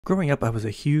Growing up, I was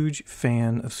a huge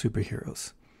fan of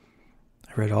superheroes.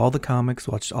 I read all the comics,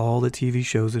 watched all the TV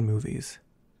shows and movies.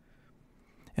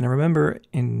 And I remember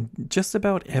in just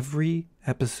about every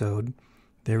episode,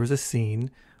 there was a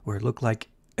scene where it looked like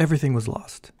everything was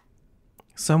lost.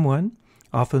 Someone,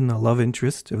 often a love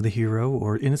interest of the hero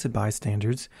or innocent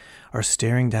bystanders, are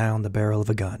staring down the barrel of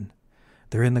a gun.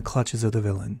 They're in the clutches of the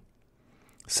villain.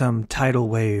 Some tidal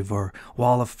wave or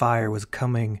wall of fire was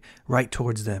coming right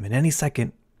towards them, and any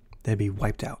second, they'd be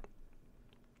wiped out.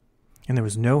 And there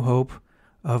was no hope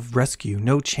of rescue,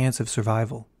 no chance of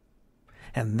survival.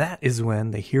 And that is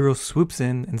when the hero swoops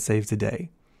in and saves the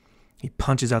day. He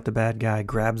punches out the bad guy,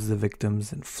 grabs the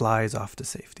victims, and flies off to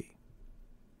safety.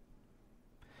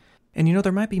 And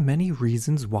there might be many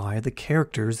reasons why the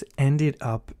characters ended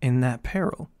up in that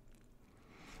peril.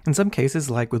 In some cases,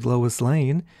 like with Lois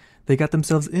Lane, they got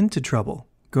themselves into trouble,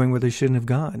 going where they shouldn't have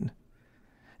gone.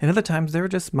 And other times, they were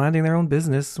just minding their own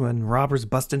business when robbers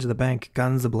bust into the bank,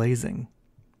 guns a-blazing.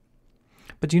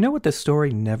 But do you know what the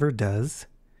story never does?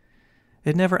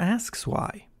 It never asks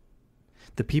why.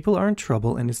 The people are in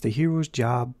trouble, and it's the hero's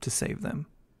job to save them.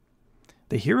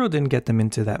 The hero didn't get them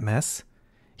into that mess.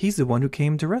 He's the one who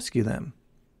came to rescue them.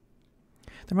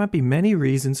 There might be many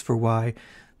reasons for why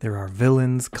there are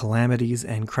villains, calamities,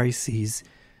 and crises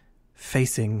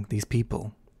facing these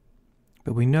people.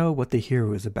 But we know what the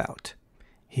hero is about.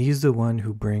 He's the one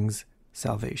who brings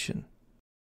salvation.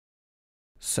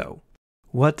 So,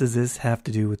 what does this have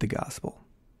to do with the gospel?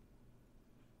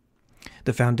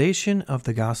 The foundation of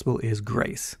the gospel is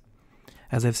grace.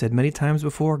 As I've said many times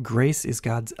before, grace is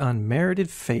God's unmerited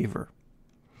favor.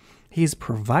 He is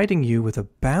providing you with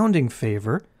abounding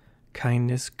favor,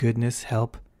 kindness, goodness,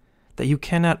 help, that you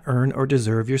cannot earn or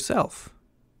deserve yourself.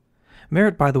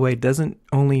 Merit, by the way, doesn't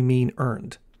only mean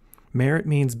earned. Merit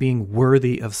means being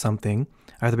worthy of something,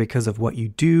 either because of what you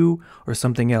do or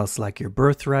something else like your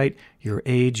birthright, your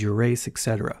age, your race,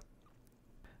 etc.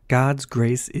 God's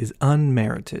grace is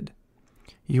unmerited.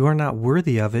 You are not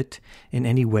worthy of it in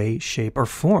any way, shape, or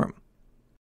form.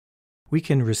 We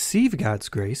can receive God's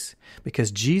grace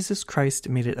because Jesus Christ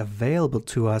made it available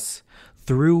to us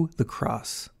through the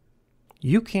cross.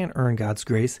 You can't earn God's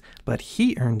grace, but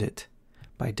He earned it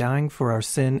by dying for our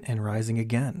sin and rising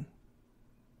again.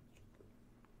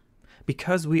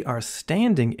 Because we are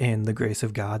standing in the grace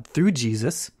of God through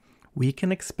Jesus, we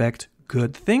can expect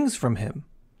good things from Him.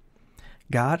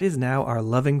 God is now our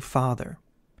loving Father.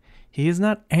 He is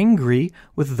not angry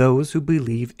with those who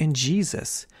believe in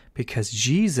Jesus because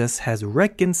Jesus has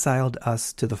reconciled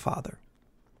us to the Father.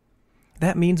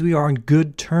 That means we are on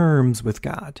good terms with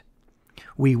God.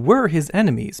 We were His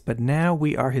enemies, but now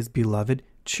we are His beloved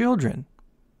children.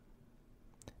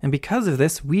 And because of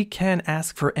this, we can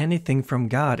ask for anything from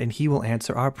God and He will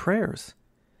answer our prayers.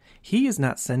 He is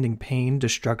not sending pain,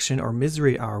 destruction, or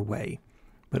misery our way,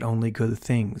 but only good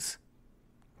things.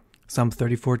 Psalm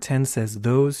 34:10 says,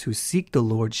 "Those who seek the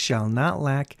Lord shall not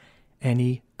lack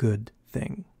any good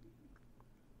thing."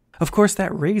 Of course,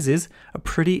 that raises a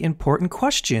pretty important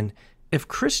question. If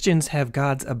Christians have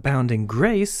God's abounding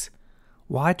grace,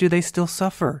 why do they still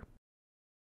suffer?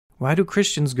 Why do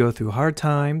Christians go through hard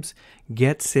times,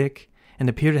 get sick, and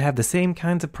appear to have the same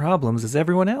kinds of problems as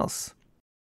everyone else?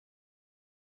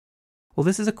 Well,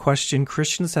 this is a question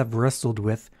Christians have wrestled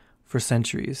with for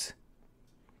centuries,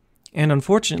 and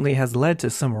unfortunately has led to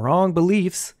some wrong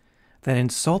beliefs that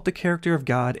insult the character of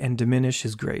God and diminish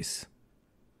His grace.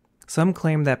 Some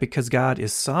claim that because God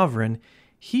is sovereign,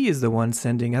 He is the one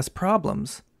sending us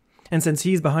problems, and since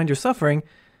He's behind your suffering,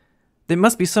 there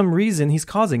must be some reason He's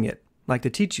causing it, like to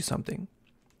teach you something.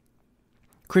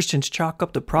 Christians chalk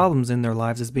up the problems in their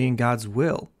lives as being God's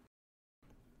will.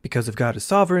 Because if God is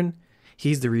sovereign,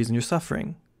 He's the reason you're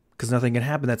suffering, because nothing can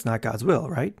happen that's not God's will,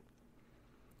 right?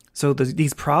 So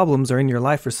these problems are in your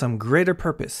life for some greater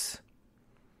purpose.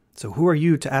 So who are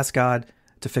you to ask God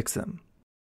to fix them?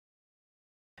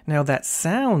 Now that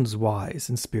sounds wise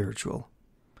and spiritual,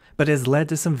 but has led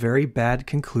to some very bad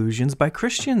conclusions by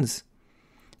Christians.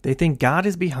 They think God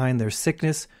is behind their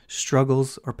sickness,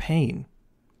 struggles, or pain.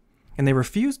 And they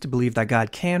refuse to believe that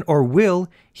God can or will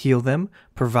heal them,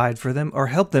 provide for them, or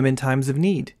help them in times of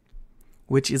need,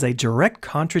 which is a direct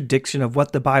contradiction of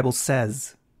what the Bible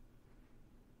says.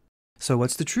 So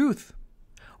what's the truth?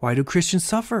 Why do Christians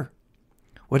suffer?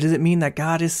 What does it mean that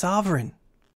God is sovereign?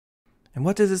 And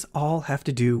what does this all have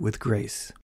to do with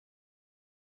grace?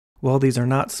 Well, these are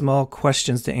not small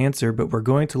questions to answer, but we're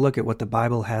going to look at what the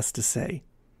Bible has to say.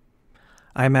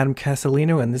 I'm Adam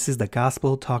Castellino, and this is the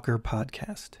Gospel Talker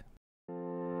Podcast.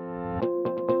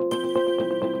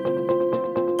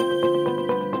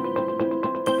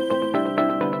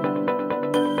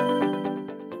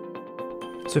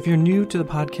 So if you're new to the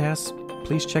podcast,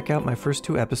 please check out my first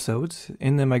 2 episodes.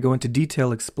 In them, I go into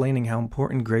detail explaining how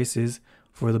important grace is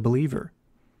for the believer.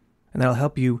 And that'll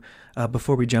help you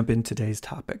before we jump into today's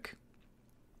topic.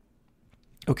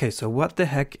 Okay, so what the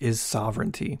heck is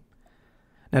sovereignty?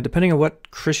 Now, depending on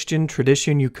what Christian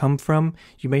tradition you come from,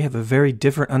 you may have a very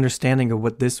different understanding of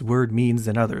what this word means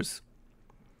than others.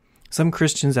 Some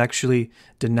Christians actually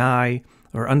deny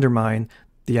or undermine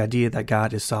the idea that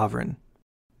God is sovereign.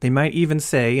 They might even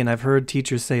say, and I've heard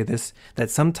teachers say this,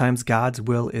 that sometimes God's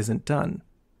will isn't done.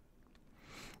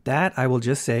 That, I will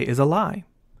just say, is a lie.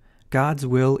 God's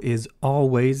will is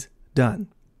always done.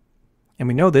 And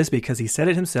we know this because he said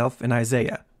it himself in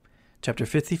Isaiah. Chapter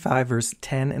 55, verse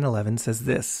 10 and 11 says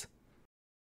this: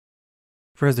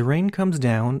 "For as the rain comes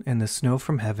down and the snow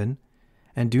from heaven,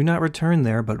 and do not return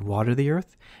there, but water the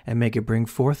earth, and make it bring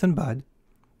forth and bud,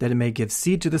 that it may give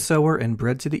seed to the sower and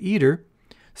bread to the eater,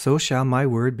 so shall my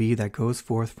word be that goes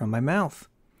forth from my mouth.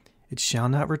 It shall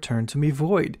not return to me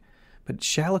void, but it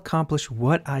shall accomplish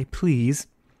what I please,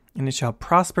 and it shall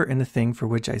prosper in the thing for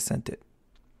which I sent it."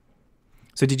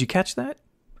 So did you catch that?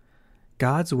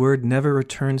 God's word never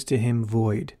returns to him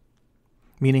void,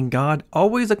 meaning God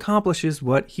always accomplishes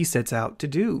what he sets out to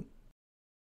do.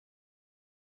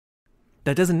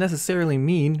 That doesn't necessarily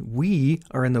mean we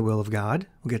are in the will of God.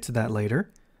 We'll get to that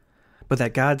later. But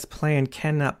that God's plan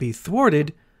cannot be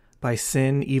thwarted by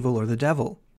sin, evil, or the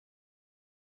devil.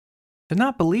 To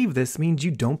not believe this means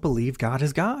you don't believe God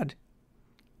is God.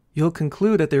 You'll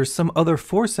conclude that there's some other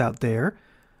force out there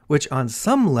which on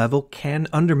some level can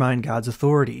undermine God's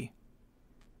authority.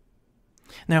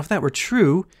 Now, if that were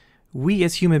true, we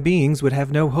as human beings would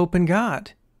have no hope in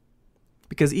God.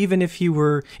 Because even if he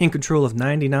were in control of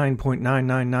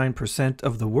 99.999%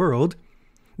 of the world,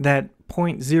 that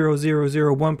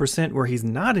 0.0001% where he's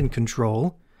not in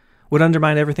control would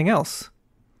undermine everything else.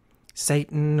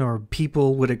 Satan or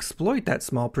people would exploit that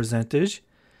small percentage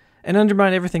and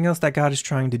undermine everything else that God is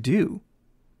trying to do.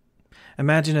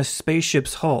 Imagine a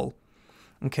spaceship's hull.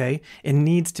 Okay, it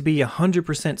needs to be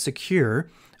 100% secure,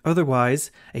 otherwise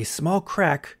a small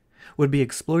crack would be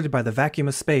exploited by the vacuum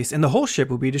of space and the whole ship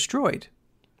would be destroyed.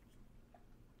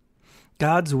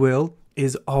 God's will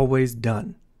is always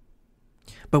done.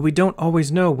 But we don't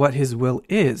always know what his will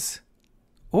is.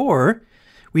 Or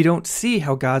we don't see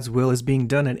how God's will is being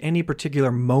done at any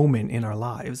particular moment in our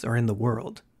lives or in the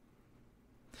world.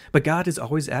 But God is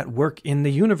always at work in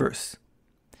the universe.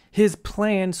 His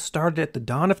plan started at the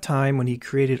dawn of time when he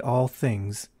created all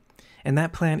things. And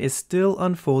that plan is still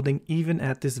unfolding even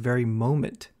at this very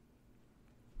moment.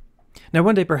 Now,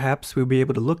 one day perhaps we'll be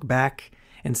able to look back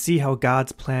and see how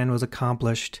God's plan was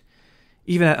accomplished,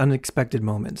 even at unexpected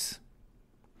moments.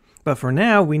 But for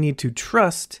now, we need to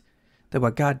trust that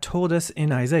what God told us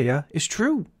in Isaiah is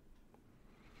true.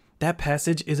 That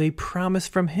passage is a promise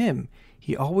from him.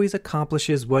 He always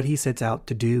accomplishes what he sets out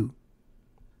to do.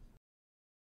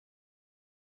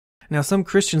 Now, some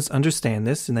Christians understand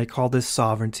this, and they call this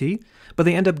sovereignty, but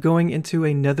they end up going into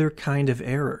another kind of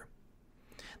error.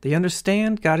 They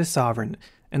understand God is sovereign,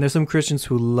 and there's some Christians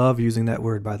who love using that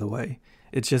word, by the way.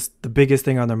 It's just the biggest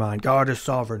thing on their mind. God is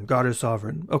sovereign. God is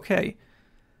sovereign. Okay.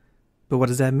 But what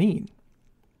does that mean?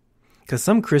 Because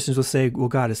some Christians will say, well,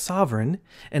 God is sovereign,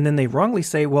 and then they wrongly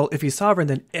say, well, if he's sovereign,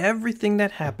 then everything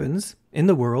that happens in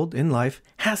the world, in life,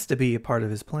 has to be a part of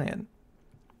his plan.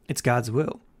 It's God's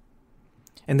will.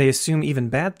 And they assume even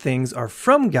bad things are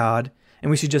from God, and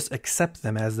we should just accept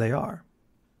them as they are.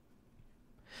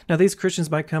 Now, these Christians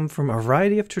might come from a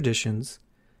variety of traditions,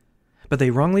 but they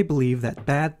wrongly believe that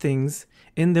bad things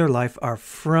in their life are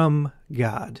from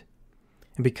God.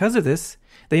 And because of this,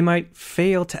 they might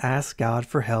fail to ask God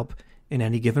for help in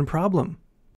any given problem.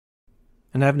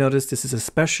 And I've noticed this is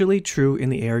especially true in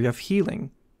the area of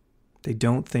healing. They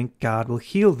don't think God will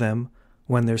heal them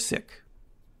when they're sick.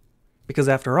 Because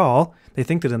after all, they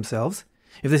think to themselves,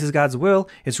 if this is God's will,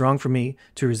 it's wrong for me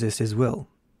to resist his will.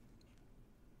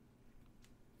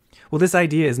 Well, this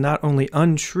idea is not only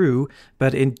untrue,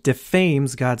 but it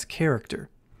defames God's character.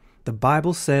 The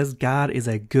Bible says God is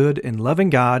a good and loving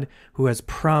God who has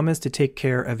promised to take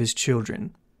care of his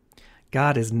children.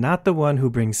 God is not the one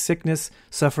who brings sickness,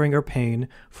 suffering, or pain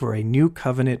for a new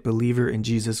covenant believer in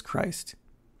Jesus Christ.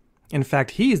 In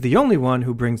fact, he is the only one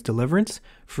who brings deliverance,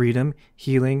 freedom,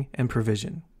 healing, and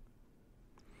provision.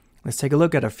 Let's take a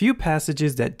look at a few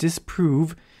passages that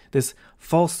disprove this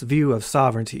false view of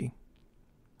sovereignty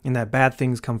and that bad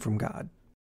things come from God.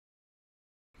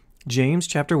 James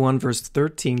chapter 1 verse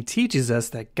 13 teaches us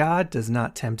that God does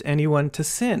not tempt anyone to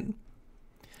sin.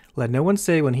 Let no one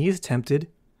say when he is tempted,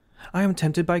 I am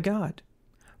tempted by God.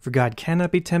 For God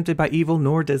cannot be tempted by evil,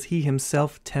 nor does he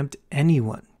himself tempt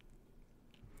anyone.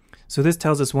 So this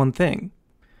tells us one thing.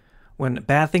 When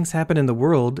bad things happen in the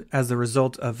world as a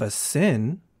result of a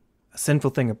sinful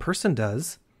thing a person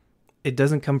does, it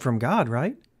doesn't come from God,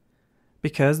 right?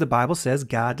 Because the Bible says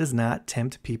God does not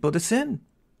tempt people to sin.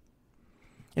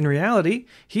 In reality,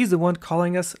 he's the one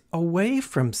calling us away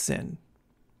from sin.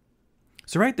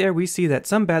 So right there, we see that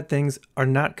some bad things are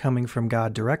not coming from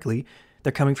God directly.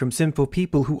 They're coming from sinful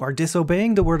people who are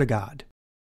disobeying the word of God.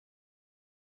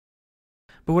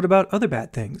 But what about other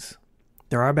bad things?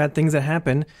 There are bad things that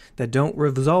happen that don't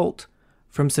result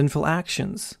from sinful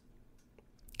actions.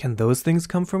 Can those things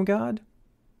come from God?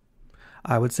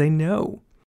 I would say no.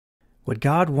 What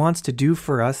God wants to do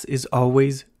for us is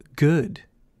always good.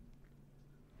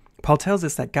 Paul tells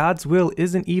us that God's will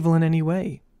isn't evil in any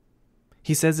way.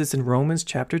 He says this in Romans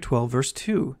chapter 12, verse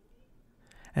 2.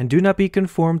 And do not be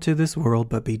conformed to this world,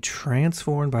 but be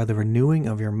transformed by the renewing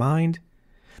of your mind,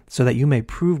 so that you may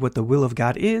prove what the will of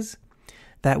God is,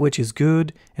 that which is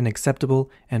good and acceptable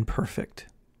and perfect.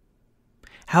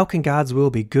 How can God's will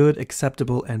be good,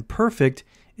 acceptable, and perfect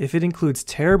if it includes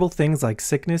terrible things like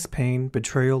sickness, pain,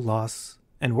 betrayal, loss,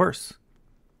 and worse?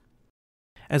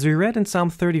 As we read in Psalm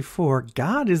 34,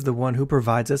 God is the one who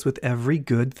provides us with every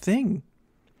good thing.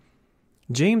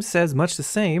 James says much the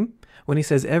same when he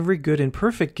says every good and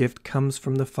perfect gift comes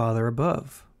from the Father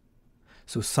above.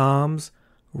 So Psalms,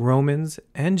 Romans,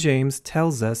 and James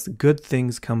tells us good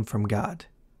things come from God.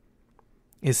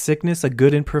 Is sickness a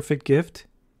good and perfect gift?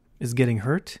 Is getting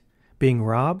hurt, being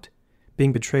robbed,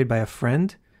 being betrayed by a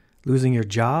friend, losing your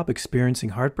job, experiencing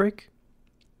heartbreak?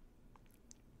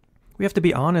 We have to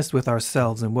be honest with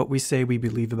ourselves and what we say we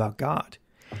believe about God.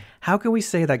 How can we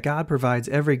say that God provides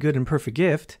every good and perfect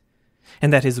gift,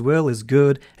 and that his will is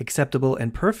good, acceptable,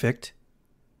 and perfect,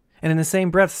 and in the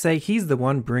same breath say he's the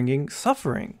one bringing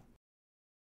suffering?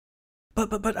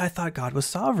 But I thought God was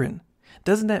sovereign.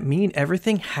 Doesn't that mean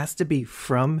everything has to be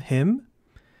from him?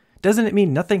 Doesn't it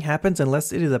mean nothing happens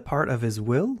unless it is a part of his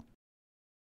will?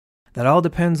 That all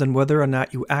depends on whether or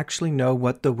not you actually know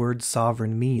what the word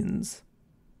sovereign means.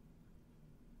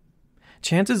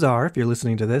 Chances are, if you're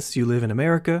listening to this, you live in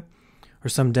America or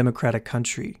some democratic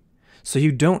country, so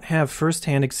you don't have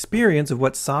firsthand experience of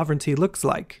what sovereignty looks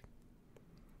like.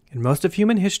 In most of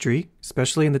human history,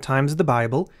 especially in the times of the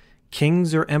Bible,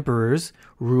 kings or emperors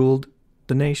ruled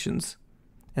the nations,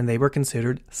 and they were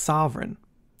considered sovereign.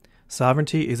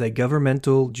 Sovereignty is a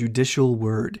governmental, judicial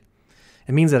word.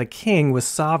 It means that a king was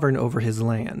sovereign over his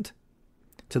land.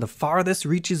 To the farthest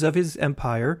reaches of his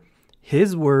empire,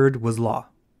 his word was law.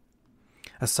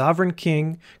 A sovereign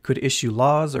king could issue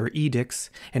laws or edicts,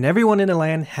 and everyone in the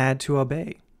land had to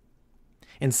obey.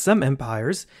 In some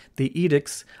empires, the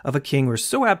edicts of a king were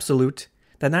so absolute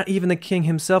that not even the king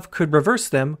himself could reverse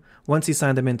them once he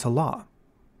signed them into law.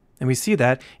 And we see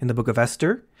that in the book of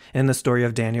Esther and in the story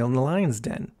of Daniel in the lion's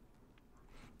den.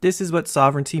 This is what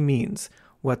sovereignty means.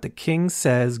 What the king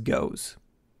says goes.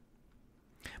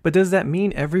 But does that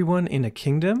mean everyone in a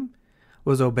kingdom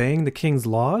was obeying the king's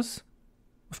laws?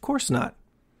 Of course not.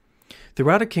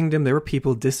 Throughout a kingdom, there were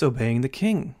people disobeying the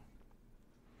king.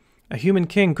 A human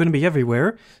king couldn't be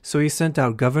everywhere, so he sent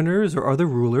out governors or other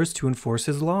rulers to enforce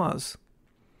his laws.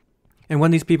 And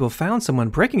when these people found someone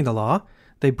breaking the law,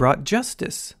 they brought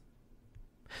justice.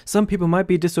 Some people might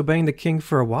be disobeying the king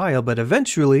for a while, but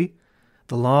eventually,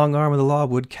 the long arm of the law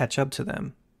would catch up to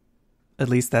them. At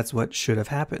least that's what should have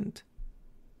happened.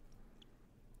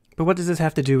 But what does this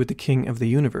have to do with the king of the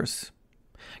universe?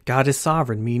 God is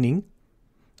sovereign, meaning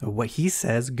what he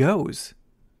says goes.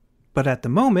 But at the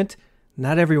moment,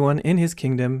 not everyone in his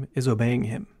kingdom is obeying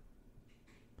him.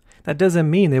 That doesn't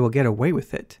mean they will get away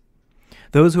with it.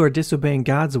 Those who are disobeying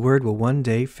God's word will one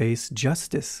day face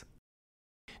justice.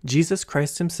 Jesus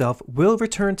Christ himself will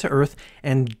return to earth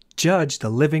and judge the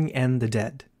living and the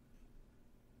dead.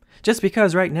 Just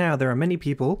because right now there are many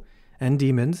people and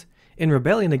demons in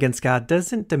rebellion against God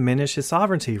doesn't diminish his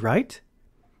sovereignty, right?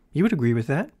 You would agree with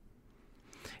that?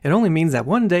 It only means that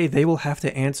one day they will have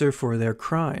to answer for their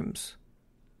crimes.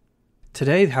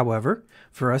 Today, however,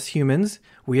 for us humans,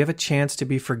 we have a chance to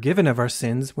be forgiven of our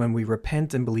sins when we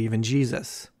repent and believe in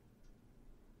Jesus.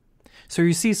 So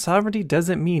you see, sovereignty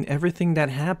doesn't mean everything that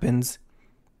happens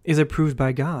is approved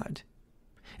by God.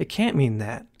 It can't mean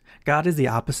that. God is the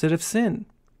opposite of sin.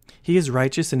 He is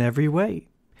righteous in every way.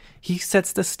 He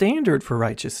sets the standard for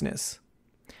righteousness.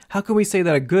 How can we say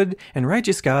that a good and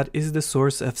righteous God is the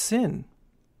source of sin?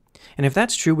 And if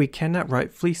that's true, we cannot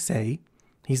rightfully say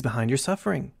he's behind your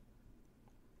suffering.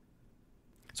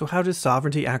 So how does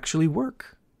sovereignty actually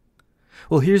work?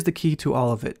 Well, here's the key to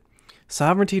all of it.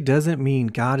 Sovereignty doesn't mean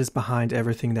God is behind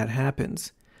everything that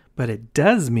happens, but it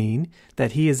does mean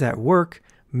that he is at work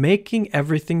making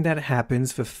everything that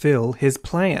happens fulfill his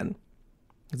plan.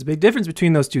 There's a big difference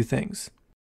between those two things.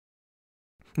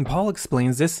 And Paul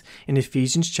explains this in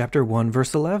Ephesians chapter 1,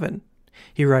 verse 11.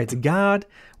 He writes, God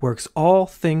works all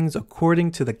things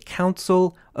according to the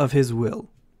counsel of his will.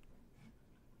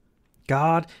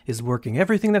 God is working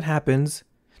everything that happens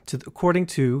according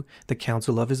to the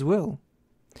counsel of his will.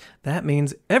 That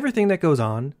means everything that goes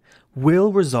on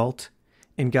will result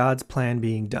in God's plan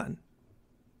being done.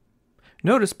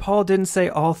 Notice Paul didn't say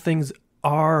all things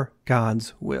are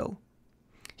God's will.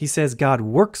 He says God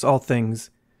works all things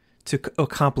to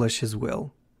accomplish his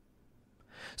will.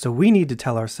 So we need to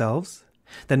tell ourselves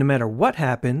that no matter what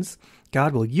happens,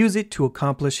 God will use it to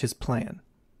accomplish his plan.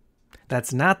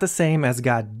 That's not the same as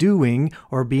God doing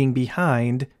or being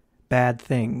behind bad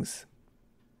things.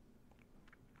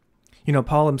 You know,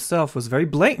 Paul himself was very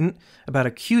blatant about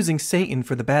accusing Satan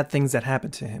for the bad things that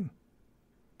happened to him.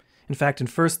 In fact, in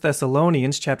 1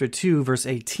 Thessalonians chapter 2, verse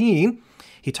 18,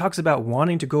 he talks about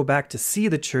wanting to go back to see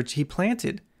the church he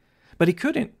planted, but he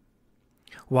couldn't.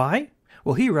 Why?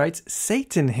 Well, he writes,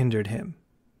 Satan hindered him,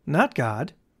 not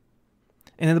God.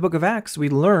 And in the book of Acts, we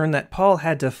learn that Paul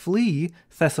had to flee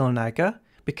Thessalonica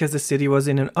because the city was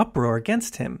in an uproar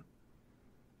against him.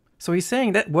 So he's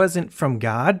saying that wasn't from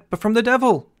God, but from the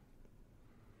devil.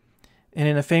 And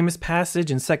in a famous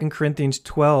passage in 2 Corinthians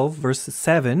 12, verse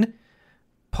 7,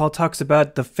 Paul talks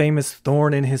about the famous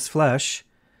thorn in his flesh.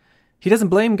 He doesn't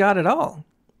blame God at all.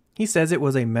 He says it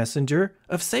was a messenger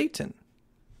of Satan.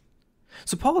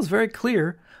 So Paul is very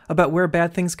clear about where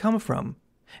bad things come from.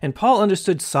 And Paul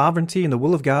understood sovereignty and the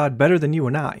will of God better than you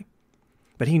and I.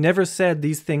 But he never said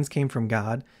these things came from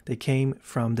God. They came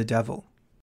from the devil.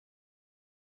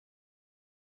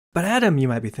 But Adam, you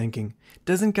might be thinking,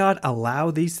 doesn't God allow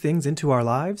these things into our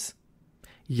lives?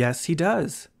 Yes, he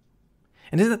does.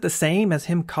 And isn't it the same as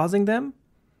him causing them?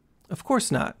 Of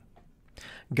course not.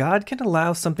 God can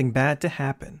allow something bad to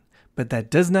happen, but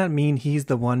that does not mean he's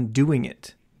the one doing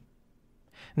it.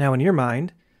 Now, in your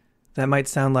mind, that might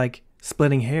sound like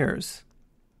splitting hairs.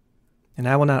 And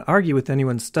I will not argue with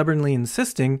anyone stubbornly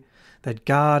insisting that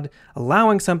God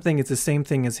allowing something is the same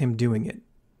thing as him doing it,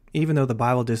 even though the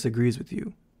Bible disagrees with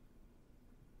you.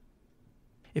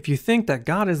 If you think that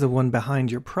God is the one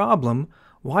behind your problem,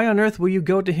 why on earth will you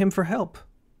go to him for help?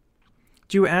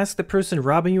 Do you ask the person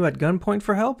robbing you at gunpoint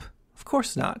for help? Of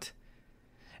course not.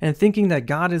 And thinking that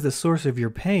God is the source of your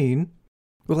pain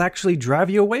will actually drive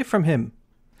you away from him.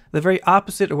 The very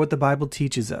opposite of what the Bible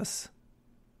teaches us.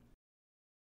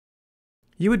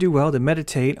 You would do well to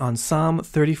meditate on Psalm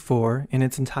 34 in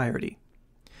its entirety.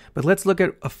 But let's look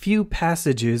at a few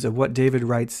passages of what David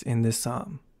writes in this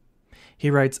psalm. He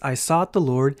writes, I sought the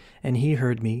Lord, and he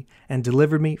heard me, and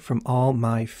delivered me from all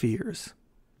my fears.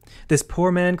 This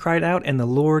poor man cried out, and the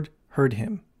Lord heard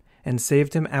him, and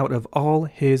saved him out of all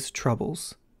his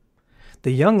troubles. The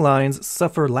young lions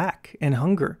suffer lack and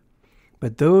hunger,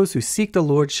 but those who seek the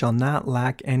Lord shall not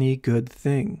lack any good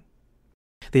thing.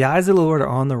 The eyes of the Lord are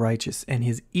on the righteous, and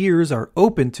his ears are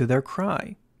open to their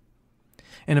cry.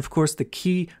 And of course, the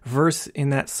key verse in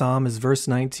that psalm is verse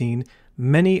 19.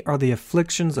 Many are the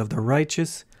afflictions of the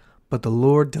righteous, but the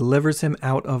Lord delivers him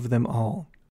out of them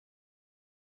all.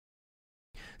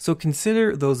 So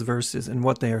consider those verses and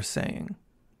what they are saying.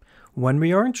 When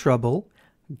we are in trouble,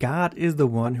 God is the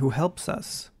one who helps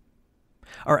us.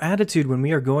 Our attitude when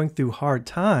we are going through hard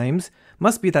times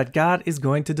must be that God is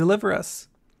going to deliver us.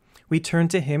 We turn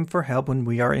to him for help when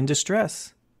we are in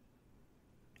distress.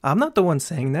 I'm not the one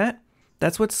saying that.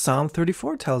 That's what Psalm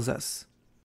 34 tells us.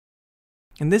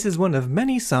 And this is one of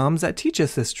many psalms that teach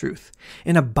us this truth,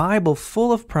 in a Bible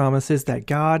full of promises that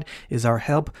God is our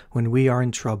help when we are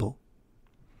in trouble.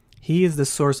 He is the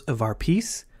source of our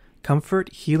peace,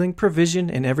 comfort, healing,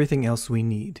 provision, and everything else we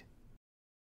need.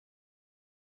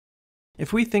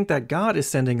 If we think that God is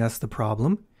sending us the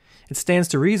problem, it stands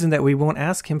to reason that we won't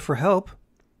ask him for help.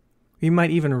 We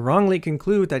might even wrongly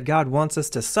conclude that God wants us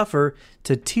to suffer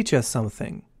to teach us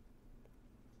something.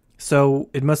 So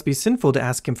it must be sinful to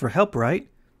ask him for help, right?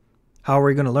 How are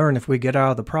we going to learn if we get out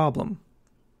of the problem?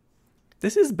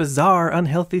 This is bizarre,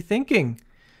 unhealthy thinking,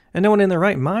 and no one in their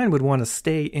right mind would want to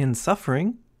stay in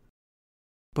suffering.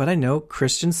 But I know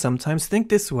Christians sometimes think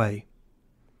this way.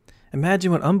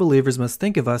 Imagine what unbelievers must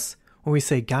think of us when we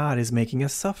say God is making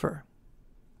us suffer.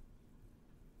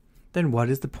 Then what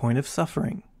is the point of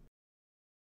suffering?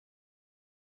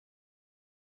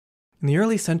 In the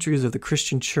early centuries of the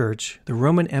Christian Church, the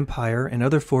Roman Empire and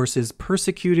other forces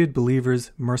persecuted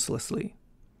believers mercilessly.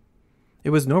 It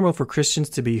was normal for Christians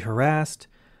to be harassed,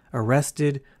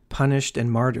 arrested, punished,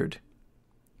 and martyred.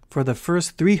 For the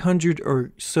first 300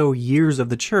 or so years of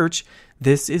the church,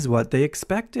 this is what they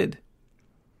expected.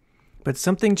 But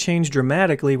something changed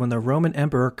dramatically when the Roman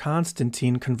Emperor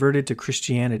Constantine converted to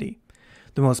Christianity.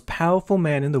 The most powerful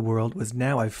man in the world was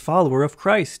now a follower of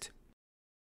Christ.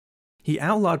 He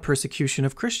outlawed persecution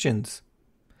of Christians.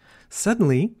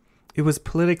 Suddenly, it was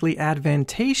politically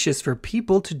advantageous for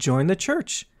people to join the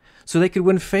church, so they could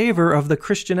win favor of the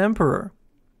Christian emperor.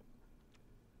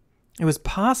 It was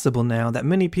possible now that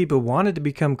many people wanted to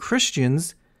become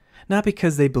Christians, not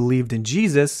because they believed in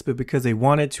Jesus, but because they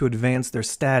wanted to advance their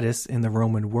status in the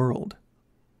Roman world.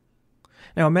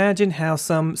 Now imagine how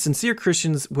some sincere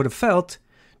Christians would have felt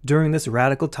during this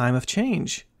radical time of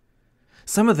change.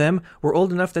 Some of them were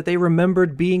old enough that they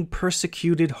remembered being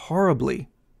persecuted horribly.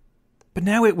 But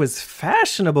now it was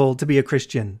fashionable to be a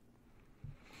Christian.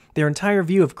 Their entire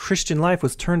view of Christian life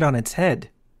was turned on its head.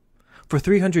 For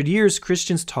 300 years,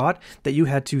 Christians taught that you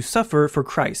had to suffer for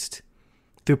Christ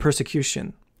through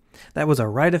persecution. That was a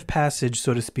rite of passage,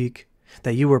 so to speak,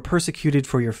 that you were persecuted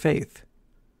for your faith.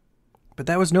 But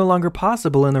that was no longer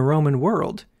possible in the Roman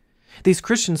world. These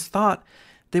Christians thought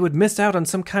they would miss out on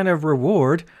some kind of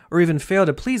reward or even fail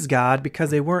to please God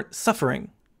because they weren't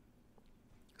suffering.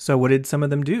 So what did some of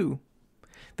them do?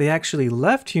 They actually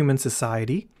left human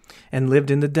society and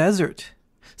lived in the desert.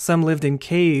 Some lived in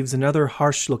caves and other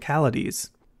harsh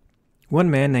localities. One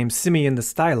man named Simeon the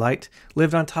Stylite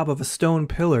lived on top of a stone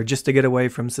pillar just to get away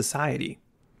from society.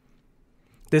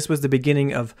 This was the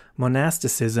beginning of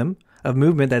monasticism, a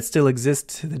movement that still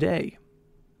exists to the day.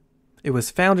 It was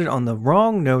founded on the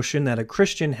wrong notion that a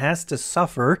Christian has to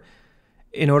suffer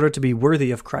in order to be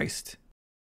worthy of Christ.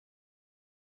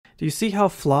 Do you see how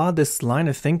flawed this line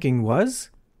of thinking was?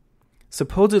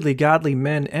 Supposedly godly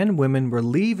men and women were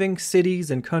leaving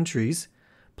cities and countries,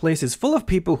 places full of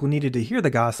people who needed to hear the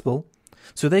gospel,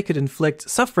 so they could inflict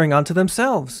suffering onto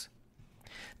themselves.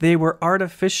 They were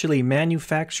artificially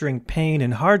manufacturing pain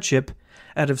and hardship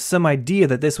out of some idea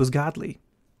that this was godly.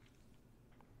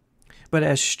 But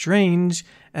as strange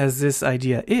as this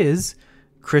idea is,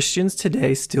 Christians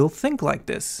today still think like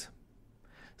this.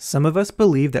 Some of us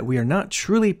believe that we are not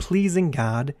truly pleasing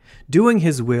God, doing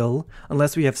His will,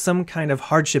 unless we have some kind of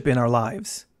hardship in our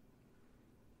lives.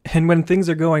 And when things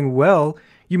are going well,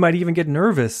 you might even get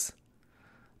nervous.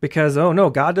 Because, oh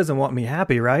no, God doesn't want me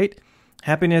happy, right?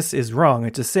 Happiness is wrong.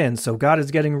 It's a sin. So God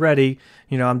is getting ready.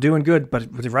 I'm doing good, but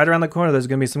right around the corner, there's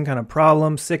going to be some kind of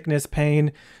problem, sickness,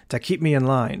 pain to keep me in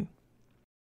line.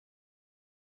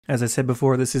 As I said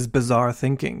before, this is bizarre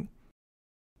thinking.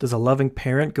 Does a loving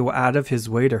parent go out of his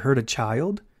way to hurt a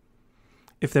child?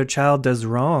 If their child does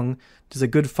wrong, does a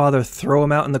good father throw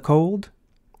him out in the cold?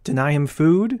 Deny him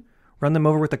food? Run them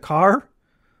over with a car?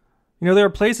 There are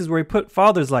places where we put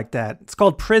fathers like that. It's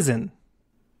called prison.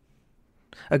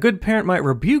 A good parent might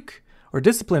rebuke or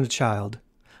discipline a child,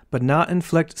 but not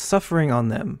inflict suffering on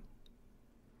them.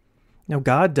 Now,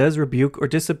 God does rebuke or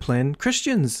discipline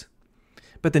Christians,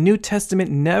 but the New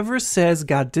Testament never says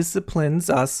God disciplines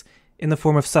us in the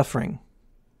form of suffering.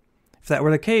 If that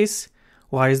were the case,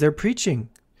 why is there preaching?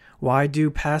 Why do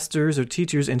pastors or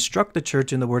teachers instruct the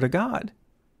church in the Word of God?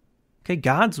 Okay,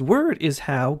 God's Word is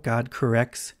how God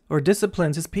corrects or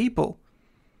disciplines His people.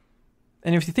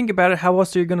 And if you think about it, how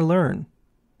else are you going to learn?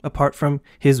 Apart from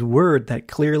His Word that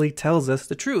clearly tells us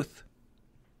the truth.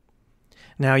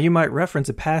 Now, you might reference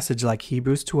a passage like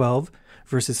Hebrews 12,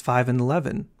 verses 5 and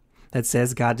 11, that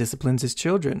says God disciplines His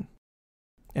children.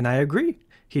 And I agree.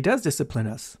 He does discipline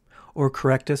us, or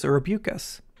correct us, or rebuke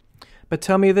us. But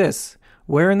tell me this,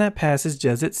 where in that passage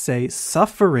does it say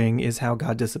suffering is how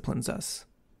God disciplines us?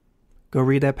 Go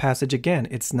read that passage again.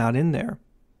 It's not in there.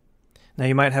 Now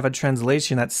you might have a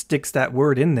translation that sticks that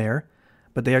word in there,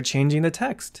 but they are changing the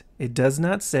text. It does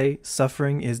not say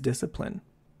suffering is discipline.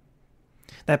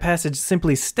 That passage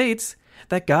simply states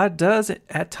that God does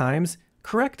at times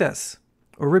correct us,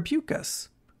 or rebuke us,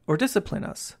 or discipline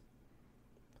us.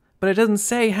 But it doesn't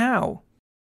say how.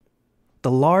 The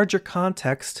larger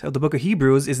context of the book of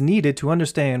Hebrews is needed to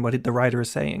understand what the writer is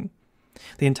saying.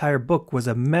 The entire book was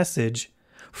a message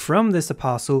from this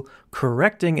apostle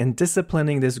correcting and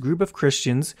disciplining this group of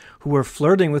Christians who were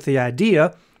flirting with the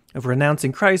idea of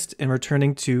renouncing Christ and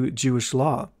returning to Jewish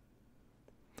law.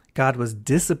 God was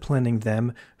disciplining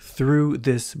them through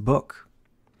this book.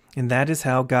 And that is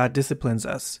how God disciplines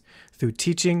us, through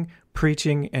teaching,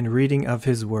 preaching, and reading of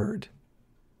His Word.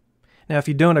 Now, if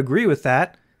you don't agree with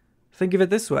that, think of it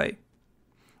this way.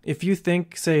 If you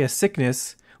think, say, a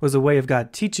sickness was a way of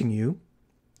God teaching you,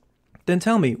 then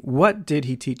tell me, what did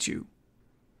He teach you?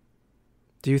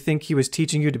 Do you think He was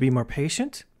teaching you to be more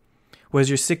patient? Was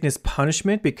your sickness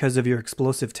punishment because of your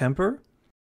explosive temper?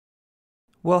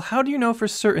 Well, how do you know for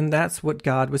certain that's what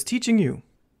God was teaching you,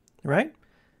 right?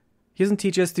 He doesn't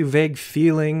teach us through vague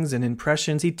feelings and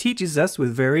impressions. He teaches us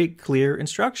with very clear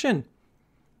instruction.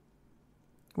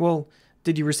 Well,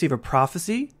 did you receive a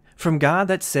prophecy from God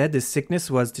that said this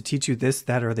sickness was to teach you this,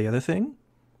 that, or the other thing?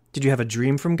 Did you have a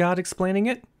dream from God explaining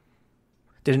it?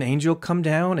 Did an angel come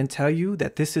down and tell you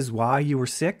that this is why you were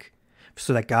sick,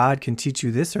 so that God can teach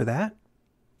you this or that?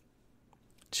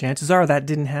 Chances are that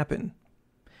didn't happen.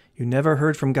 You never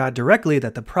heard from God directly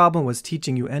that the problem was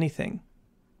teaching you anything.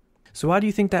 So why do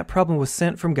you think that problem was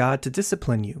sent from God to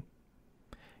discipline you?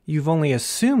 You've only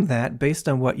assumed that based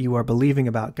on what you are believing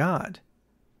about God.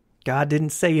 God didn't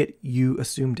say it, you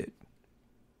assumed it.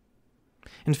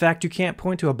 In fact, you can't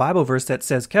point to a Bible verse that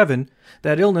says, Kevin,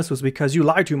 that illness was because you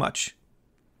lie too much.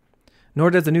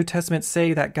 Nor does the New Testament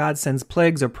say that God sends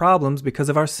plagues or problems because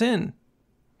of our sin.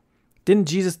 Didn't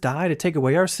Jesus die to take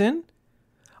away our sin?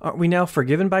 Aren't we now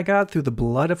forgiven by God through the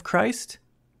blood of Christ?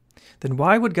 Then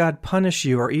why would God punish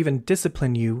you or even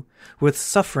discipline you with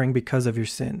suffering because of your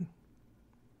sin?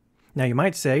 Now you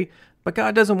might say, but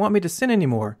God doesn't want me to sin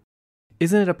anymore.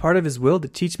 Isn't it a part of His will to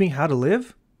teach me how to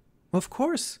live? Well, of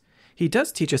course, He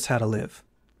does teach us how to live.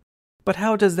 But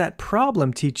how does that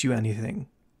problem teach you anything?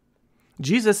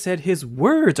 Jesus said His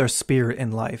words are spirit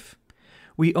and life.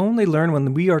 We only learn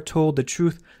when we are told the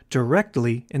truth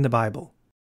directly in the Bible.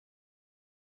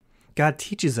 God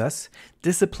teaches us,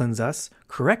 disciplines us,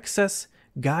 corrects us,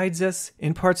 guides us,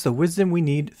 imparts the wisdom we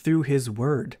need through His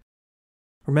word.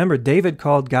 Remember, David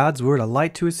called God's word a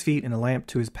light to his feet and a lamp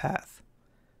to his path.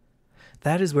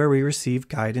 That is where we receive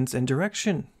guidance and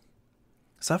direction.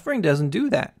 Suffering doesn't do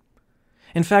that.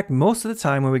 In fact, most of the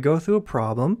time when we go through a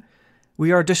problem,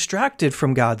 we are distracted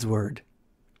from God's word.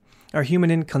 Our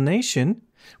human inclination,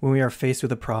 when we are faced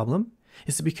with a problem,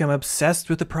 is to become obsessed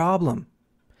with the problem.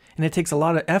 And it takes a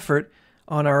lot of effort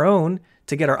on our own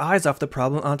to get our eyes off the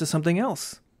problem onto something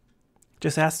else.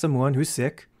 Just ask someone who's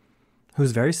sick,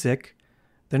 who's very sick.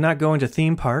 They're not going to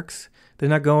theme parks. They're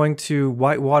not going to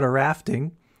whitewater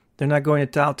rafting. They're not going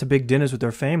out to big dinners with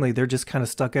their family. They're just kind of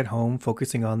stuck at home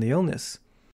focusing on the illness.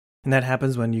 And that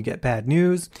happens when you get bad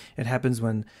news. It happens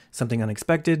when something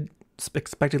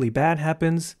unexpectedly bad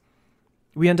happens.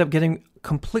 We end up getting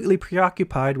completely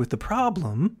preoccupied with the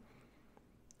problem,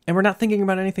 and we're not thinking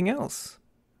about anything else.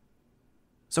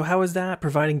 So how is that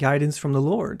providing guidance from the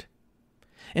Lord?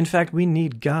 In fact, we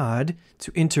need God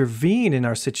to intervene in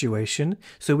our situation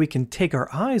so we can take our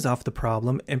eyes off the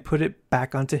problem and put it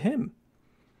back onto Him.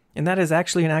 And that is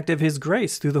actually an act of His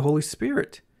grace through the Holy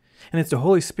Spirit. And it's the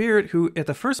Holy Spirit who, at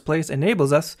the first place,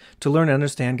 enables us to learn and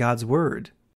understand God's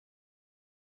Word.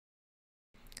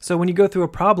 So when you go through a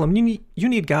problem, you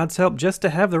need God's help just to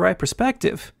have the right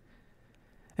perspective.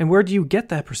 And where do you get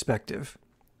that perspective?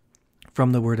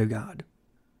 From the Word of God.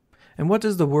 And what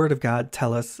does the Word of God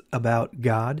tell us about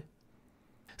God?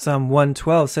 Psalm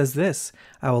 112 says this,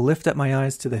 I will lift up my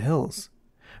eyes to the hills.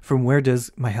 From where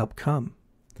does my help come?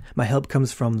 My help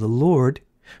comes from the Lord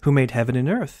who made heaven and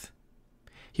earth.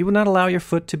 He will not allow your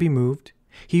foot to be moved.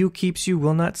 He who keeps you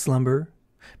will not slumber.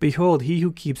 Behold, he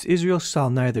who keeps Israel shall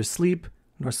neither sleep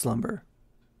nor slumber.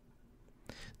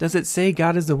 Does it say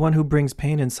God is the one who brings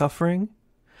pain and suffering?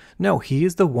 No, He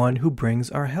is the one who brings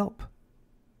our help.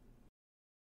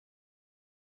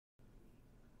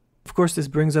 Of course, this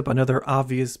brings up another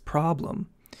obvious problem.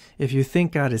 If you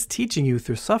think God is teaching you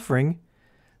through suffering,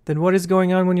 then what is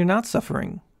going on when you're not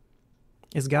suffering?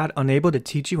 Is God unable to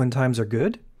teach you when times are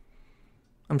good?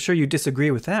 I'm sure you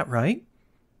disagree with that, right?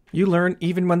 You learn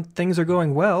even when things are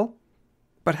going well.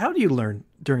 But how do you learn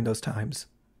during those times?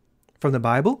 From the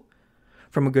Bible?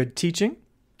 From a good teaching?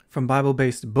 From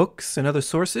Bible-based books and other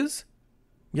sources?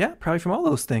 Yeah, probably from all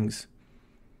those things.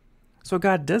 So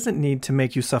God doesn't need to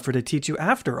make you suffer to teach you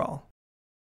after all.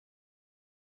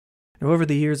 Now, over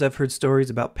the years, I've heard stories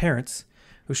about parents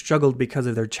who struggled because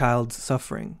of their child's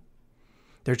suffering.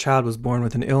 Their child was born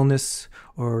with an illness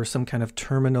or some kind of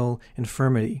terminal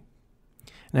infirmity.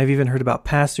 And I've even heard about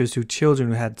pastors whose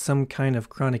children had some kind of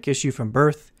chronic issue from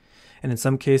birth, and in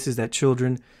some cases that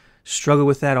children struggle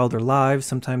with that all their lives.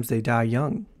 Sometimes they die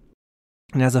young.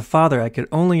 And as a father, I could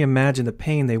only imagine the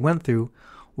pain they went through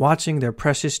watching their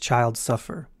precious child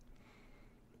suffer.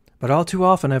 But all too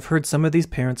often, I've heard some of these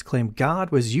parents claim God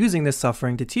was using this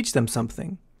suffering to teach them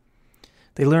something.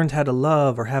 They learned how to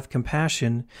love or have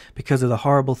compassion because of the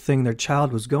horrible thing their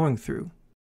child was going through.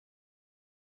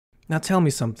 Now tell me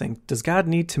something. Does God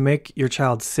need to make your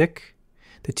child sick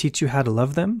to teach you how to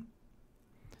love them?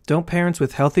 Don't parents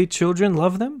with healthy children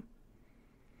love them?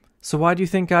 So why do you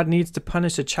think God needs to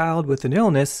punish a child with an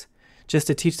illness just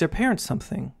to teach their parents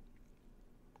something.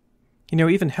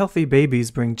 Even healthy babies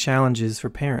bring challenges for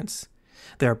parents.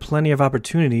 There are plenty of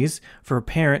opportunities for a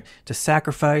parent to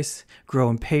sacrifice, grow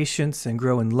in patience, and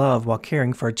grow in love while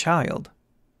caring for a child.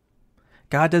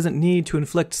 God doesn't need to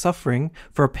inflict suffering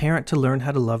for a parent to learn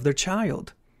how to love their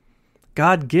child.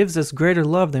 God gives us greater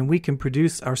love than we can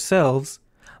produce ourselves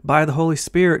by the Holy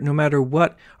Spirit, no matter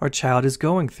what our child is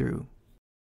going through.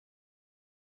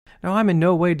 Now, I'm in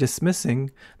no way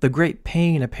dismissing the great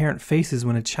pain a parent faces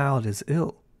when a child is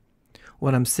ill.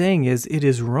 What I'm saying is, it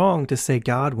is wrong to say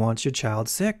God wants your child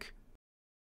sick.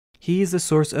 He is the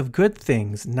source of good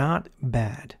things, not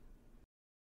bad.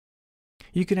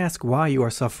 You can ask why you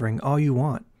are suffering all you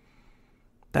want.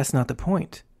 That's not the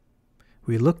point.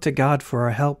 We look to God for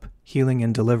our help, healing,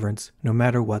 and deliverance, no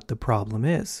matter what the problem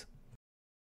is.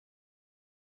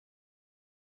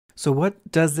 So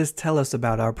what does this tell us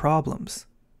about our problems?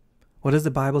 What does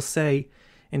the Bible say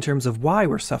in terms of why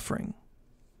we're suffering?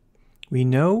 We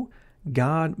know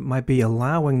God might be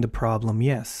allowing the problem,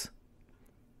 yes.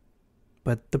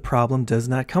 But the problem does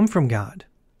not come from God.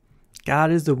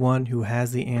 God is the one who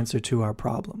has the answer to our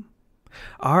problem.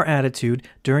 Our attitude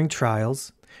during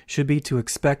trials should be to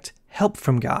expect help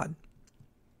from God.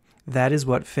 That is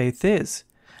what faith is.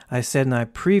 I said in my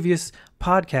previous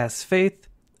podcast, faith,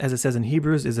 as it says in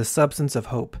Hebrews, is a substance of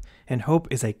hope, and hope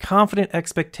is a confident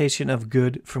expectation of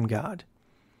good from God.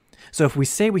 So if we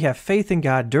say we have faith in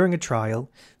God during a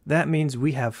trial, that means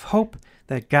we have hope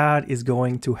that God is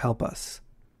going to help us.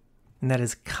 And that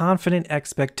is confident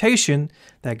expectation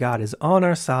that God is on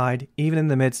our side, even in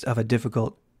the midst of a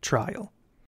difficult trial.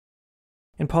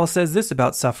 And Paul says this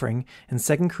about suffering in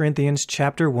 2 Corinthians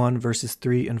chapter 1, verses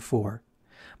 3 and 4.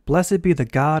 Blessed be the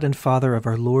God and Father of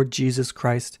our Lord Jesus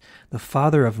Christ, the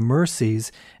Father of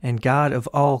mercies and God of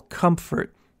all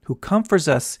comfort, who comforts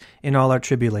us in all our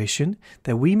tribulation,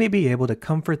 that we may be able to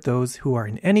comfort those who are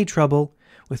in any trouble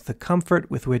with the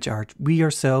comfort with which we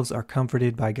ourselves are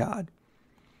comforted by God.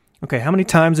 Okay, how many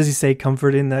times does he say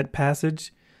comfort in that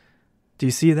passage? Do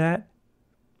you see that?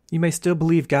 You may still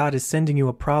believe God is sending you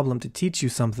a problem to teach you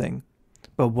something.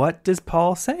 But what does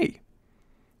Paul say?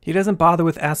 He doesn't bother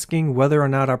with asking whether or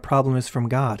not our problem is from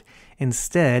God.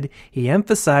 Instead, he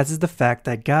emphasizes the fact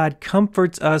that God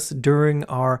comforts us during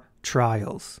our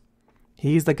trials.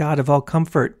 He's the God of all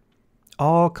comfort,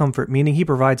 meaning he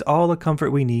provides all the comfort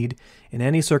we need in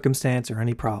any circumstance or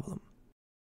any problem.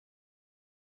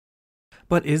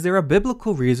 But is there a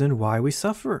biblical reason why we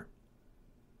suffer?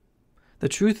 The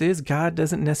truth is, God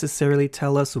doesn't necessarily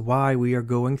tell us why we are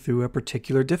going through a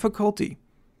particular difficulty.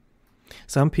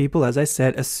 Some people, as I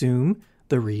said, assume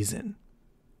the reason.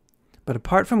 But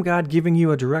apart from God giving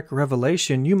you a direct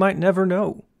revelation, you might never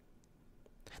know.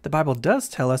 The Bible does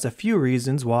tell us a few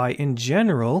reasons why, in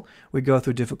general, we go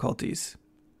through difficulties.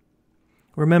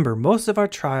 Remember, most of our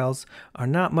trials are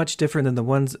not much different than the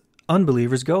ones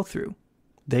unbelievers go through.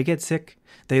 They get sick,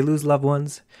 they lose loved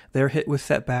ones, they're hit with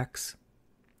setbacks.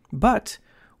 But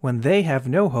when they have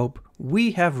no hope,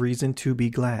 we have reason to be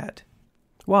glad.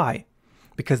 Why?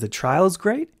 Because the trial is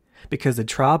great? Because the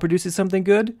trial produces something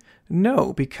good?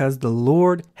 No, because the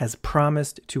Lord has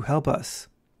promised to help us.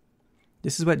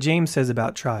 This is what James says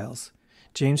about trials.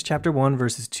 James chapter 1,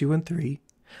 verses 2 and 3.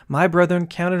 My brethren,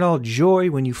 count it all joy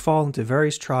when you fall into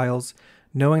various trials,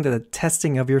 knowing that the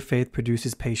testing of your faith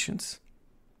produces patience.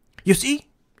 You see,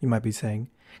 you might be saying,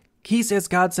 he says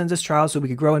God sends us trials so we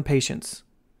can grow in patience.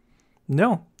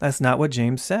 No, that's not what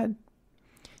James said.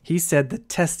 He said the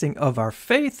testing of our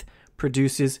faith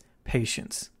produces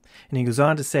patience. And he goes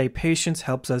on to say patience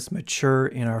helps us mature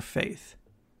in our faith.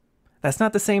 That's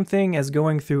not the same thing as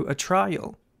going through a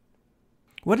trial.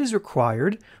 What is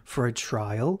required for a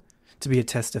trial to be a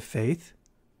test of faith?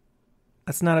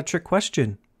 That's not a trick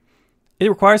question. It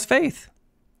requires faith.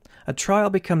 A trial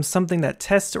becomes something that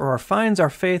tests or refines our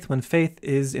faith when faith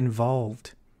is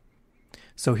involved.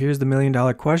 So here's the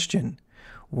million-dollar question.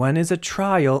 When is a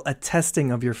trial a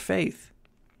testing of your faith?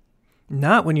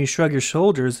 Not when you shrug your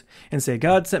shoulders and say,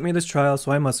 God sent me this trial,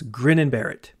 so I must grin and bear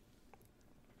it.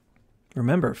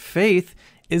 Remember, faith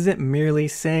isn't merely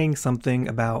saying something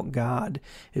about God.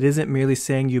 It isn't merely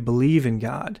saying you believe in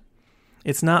God.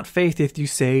 It's not faith if you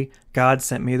say, God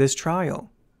sent me this trial.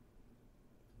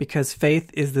 Because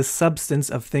faith is the substance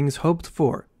of things hoped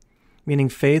for, meaning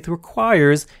faith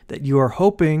requires that you are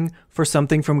hoping for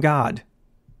something from God.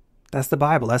 That's the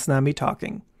Bible. That's not me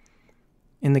talking.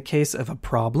 In the case of a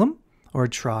problem or a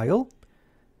trial,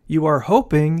 you are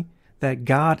hoping that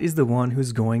God is the one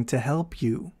who's going to help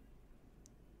you.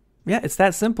 Yeah, it's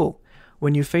that simple.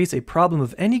 When you face a problem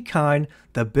of any kind,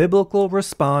 the biblical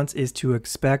response is to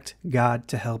expect God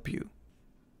to help you.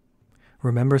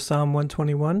 Remember Psalm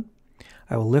 121?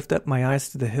 I will lift up my eyes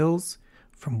to the hills.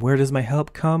 From where does my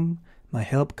help come? My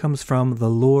help comes from the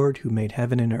Lord who made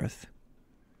heaven and earth.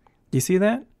 Do you see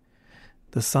that?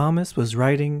 The psalmist was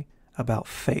writing about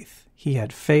faith. He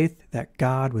had faith that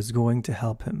God was going to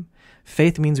help him.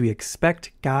 Faith means we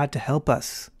expect God to help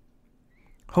us.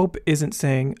 Hope isn't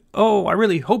saying, oh, I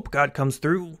really hope God comes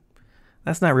through.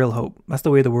 That's not real hope. That's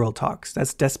the way the world talks.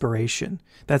 That's desperation.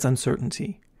 That's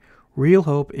uncertainty. Real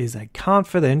hope is a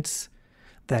confidence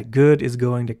that good is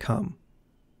going to come.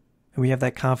 And we have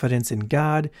that confidence in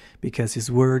God because His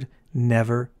Word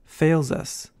never fails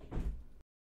us.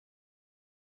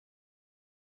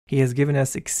 He has given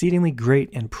us exceedingly great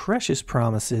and precious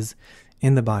promises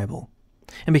in the Bible.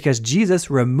 And because Jesus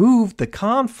removed the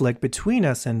conflict between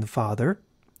us and the Father,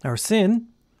 our sin,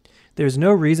 there's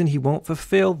no reason He won't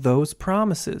fulfill those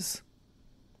promises.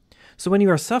 So when you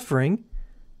are suffering,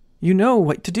 you know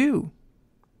what to do.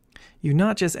 You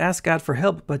not just ask God for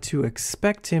help, but to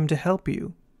expect Him to help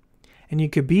you. And you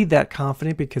could be that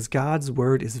confident because God's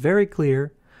Word is very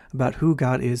clear about who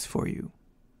God is for you.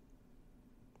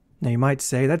 Now you might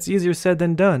say, that's easier said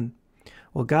than done.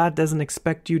 Well, God doesn't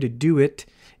expect you to do it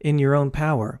in your own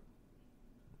power.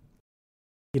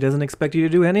 He doesn't expect you to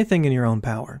do anything in your own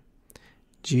power.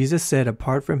 Jesus said,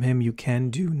 apart from Him, you can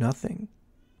do nothing.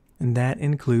 And that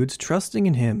includes trusting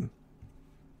in Him.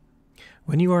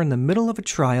 When you are in the middle of a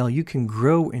trial, you can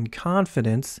grow in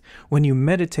confidence when you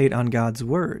meditate on God's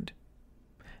Word.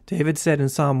 David said in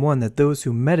Psalm 1 that those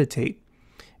who meditate,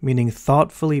 meaning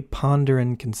thoughtfully ponder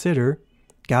and consider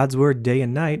God's Word day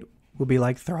and night, will be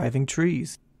like thriving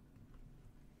trees.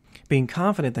 Being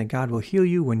confident that God will heal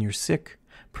you when you're sick,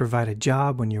 provide a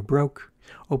job when you're broke,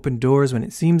 open doors when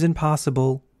it seems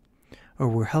impossible, or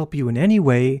will help you in any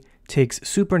way takes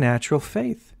supernatural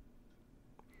faith.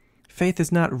 Faith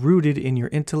is not rooted in your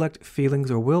intellect,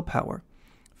 feelings, or willpower.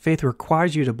 Faith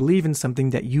requires you to believe in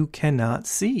something that you cannot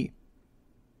see.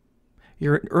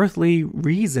 Your earthly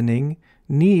reasoning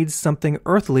needs something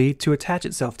earthly to attach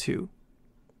itself to.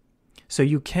 So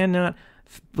you cannot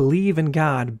believe in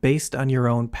God based on your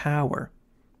own power.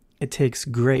 It takes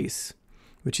grace,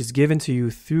 which is given to you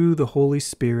through the Holy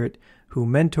Spirit, who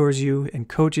mentors you and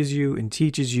coaches you and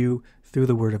teaches you through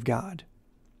the Word of God.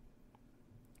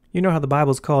 You know how the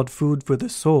Bible's called food for the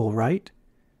soul, right?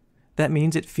 That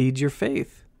means it feeds your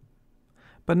faith.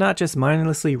 But not just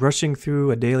mindlessly rushing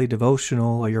through a daily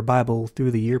devotional or your Bible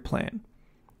through the year plan,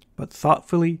 but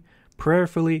thoughtfully,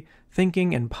 prayerfully,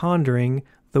 thinking and pondering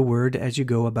the Word as you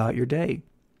go about your day.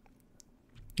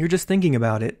 You're just thinking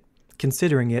about it,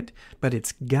 considering it, but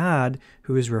it's God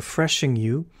who is refreshing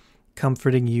you,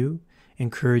 comforting you,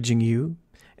 encouraging you,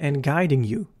 and guiding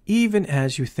you, even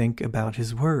as you think about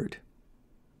His Word.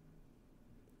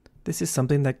 This is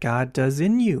something that God does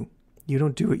in you. You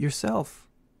don't do it yourself.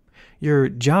 Your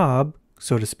job,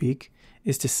 so to speak,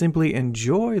 is to simply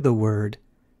enjoy the Word,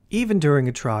 even during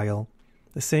a trial,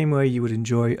 the same way you would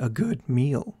enjoy a good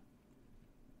meal.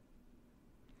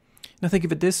 Now think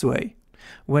of it this way.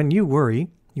 When you worry,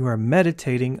 you are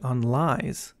meditating on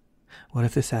lies. What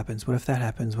if this happens? What if that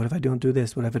happens? What if I don't do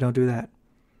this? What if I don't do that?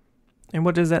 And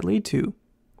what does that lead to?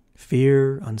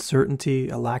 Fear, uncertainty,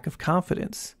 a lack of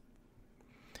confidence.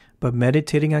 But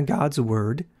meditating on God's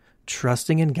Word,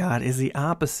 trusting in God, is the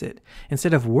opposite.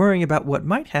 Instead of worrying about what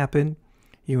might happen,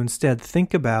 you instead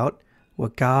think about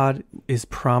what God is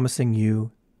promising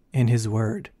you in His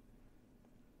Word.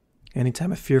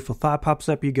 Anytime a fearful thought pops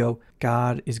up, you go,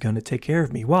 God is going to take care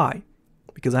of me. Why?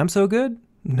 Because I'm so good?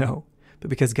 No.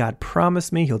 But because God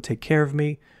promised me He'll take care of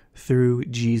me through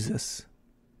Jesus.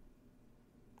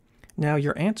 Now,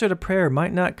 your answer to prayer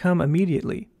might not come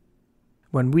immediately.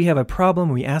 When we have a problem,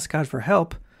 we ask God for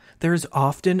help, there is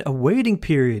often a waiting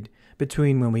period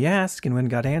between when we ask and when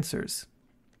God answers.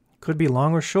 It could be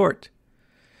long or short.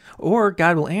 Or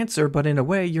God will answer, but in a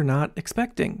way you're not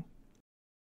expecting.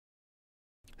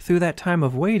 Through that time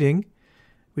of waiting,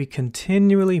 we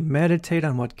continually meditate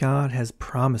on what God has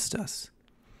promised us.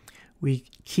 We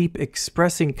keep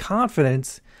expressing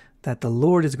confidence that the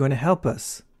Lord is going to help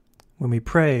us when we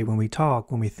pray, when we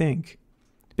talk, when we think,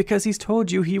 because He's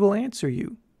told you He will answer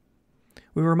you.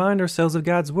 We remind ourselves of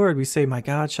God's Word. We say, my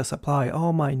God shall supply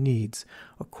all my needs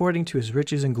according to His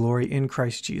riches and glory in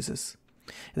Christ Jesus.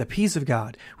 And the peace of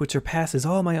God, which surpasses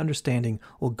all my understanding,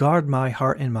 will guard my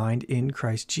heart and mind in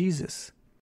Christ Jesus.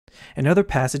 And other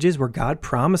passages where God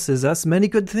promises us many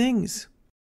good things.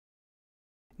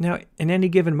 Now, in any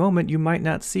given moment, you might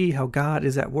not see how God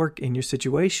is at work in your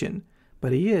situation,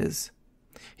 but He is.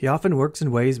 He often works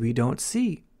in ways we don't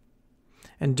see.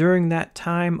 And during that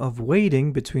time of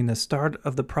waiting between the start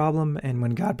of the problem and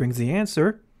when God brings the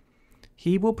answer,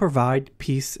 He will provide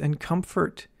peace and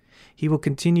comfort. He will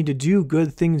continue to do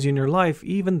good things in your life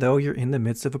even though you're in the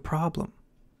midst of a problem.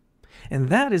 And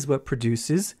that is what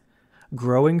produces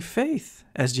growing faith,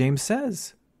 as James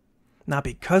says. Not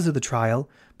because of the trial,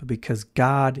 but because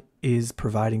God is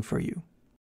providing for you.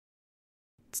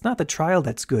 It's not the trial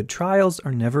that's good. Trials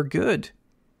are never good.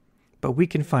 But we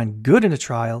can find good in a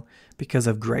trial because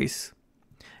of grace.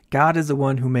 God is the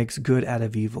one who makes good out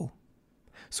of evil.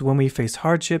 So when we face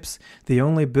hardships, the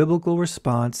only biblical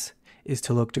response is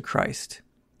to look to Christ.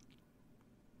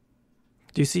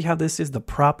 Do you see how this is the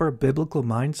proper biblical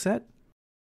mindset?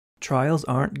 Trials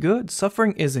aren't good.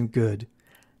 Suffering isn't good.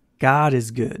 God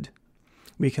is good.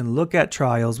 We can look at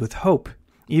trials with hope,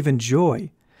 even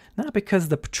joy, not because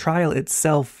the trial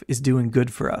itself is doing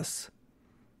good for us.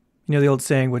 You know the old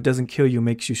saying, what doesn't kill you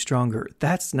makes you stronger.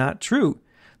 That's not true.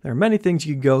 There are many things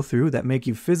you can go through that make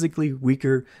you physically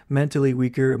weaker, mentally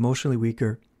weaker, emotionally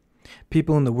weaker.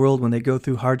 People in the world, when they go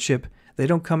through hardship, they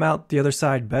don't come out the other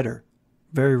side better.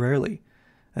 Very rarely.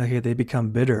 Okay, they become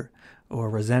bitter or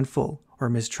resentful or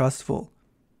mistrustful.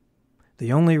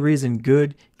 The only reason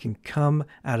good can come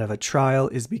out of a trial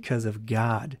is because of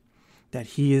God, that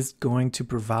He is going to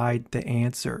provide the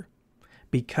answer.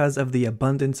 Because of the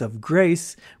abundance of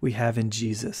grace we have in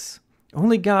Jesus.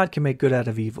 Only God can make good out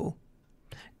of evil.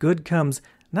 Good comes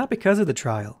not because of the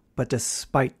trial, but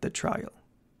despite the trial.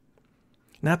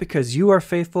 Not because you are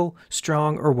faithful,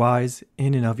 strong, or wise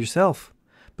in and of yourself,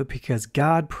 but because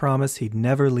God promised He'd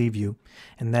never leave you,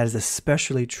 and that is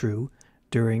especially true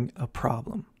during a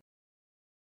problem.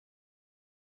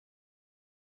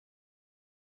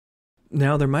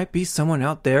 Now, there might be someone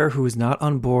out there who is not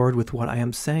on board with what I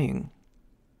am saying.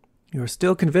 You are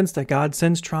still convinced that God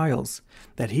sends trials,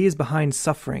 that He is behind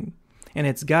suffering, and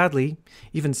it's godly,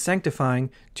 even sanctifying,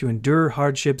 to endure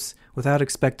hardships without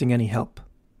expecting any help.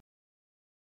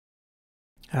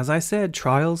 As I said,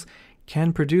 trials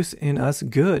can produce in us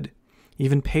good,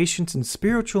 even patience and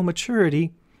spiritual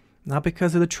maturity, not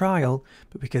because of the trial,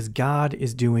 but because God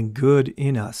is doing good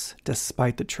in us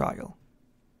despite the trial.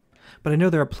 But I know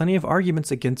there are plenty of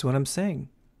arguments against what I'm saying.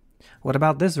 What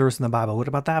about this verse in the Bible? What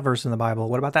about that verse in the Bible?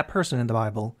 What about that person in the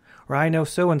Bible? Or I know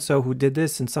so-and-so who did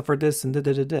this and suffered this and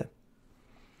da-da-da-da.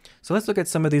 So let's look at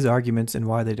some of these arguments and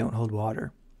why they don't hold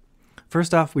water.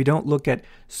 First off, we don't look at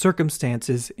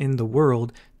circumstances in the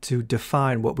world to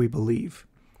define what we believe.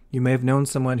 You may have known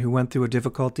someone who went through a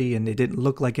difficulty and it didn't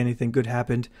look like anything good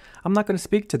happened. I'm not going to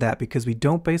speak to that because we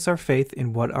don't base our faith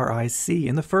in what our eyes see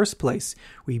in the first place.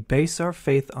 We base our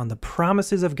faith on the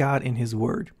promises of God in His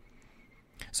Word.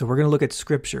 So we're going to look at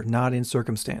Scripture, not in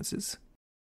circumstances.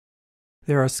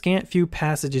 There are a scant few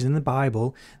passages in the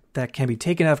Bible that can be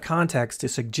taken out of context to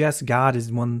suggest God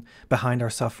is one behind our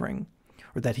suffering,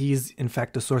 or that He is in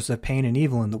fact the source of pain and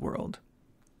evil in the world.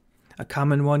 A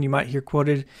common one you might hear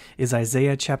quoted is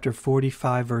Isaiah chapter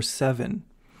 45 verse 7,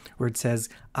 where it says,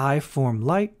 I form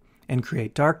light and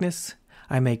create darkness.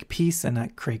 I make peace and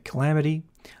not create calamity.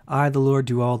 I, the Lord,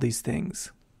 do all these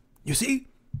things. You see,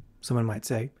 someone might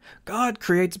say, God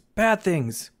creates bad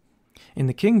things. In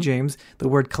the King James, the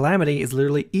word calamity is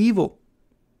literally evil.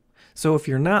 So if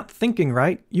you're not thinking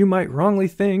right, you might wrongly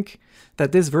think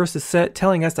that this verse is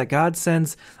telling us that God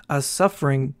sends us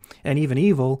suffering and even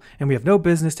evil, and we have no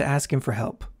business to ask Him for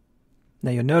help.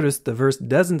 Now you'll notice the verse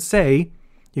doesn't say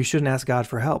you shouldn't ask God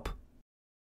for help.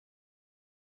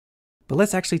 But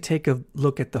let's actually take a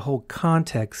look at the whole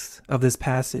context of this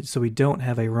passage so we don't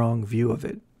have a wrong view of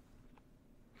it.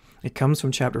 It comes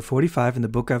from chapter 45 in the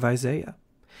book of Isaiah.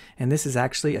 And this is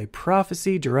actually a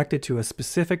prophecy directed to a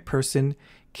specific person,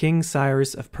 King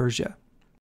Cyrus of Persia.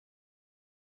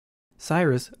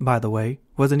 Cyrus, by the way,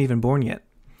 wasn't even born yet.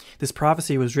 This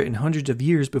prophecy was written hundreds of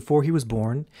years before he was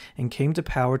born and came to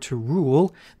power to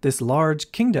rule this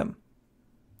large kingdom.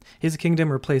 His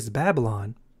kingdom replaced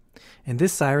Babylon, and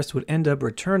this Cyrus would end up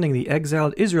returning the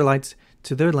exiled Israelites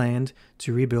to their land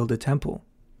to rebuild a temple.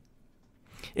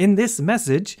 In this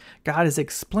message, God is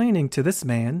explaining to this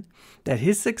man that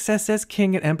his success as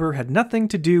king and emperor had nothing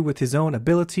to do with his own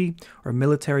ability or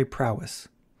military prowess.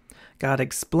 God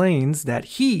explains that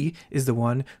He is the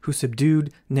one who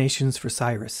subdued nations for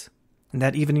Cyrus, and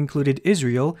that even included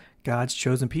Israel, God's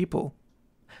chosen people.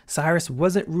 Cyrus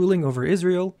wasn't ruling over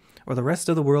Israel or the rest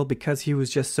of the world because he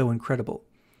was just so incredible.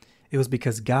 It was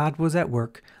because God was at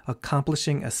work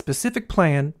accomplishing a specific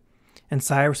plan, and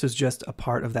Cyrus was just a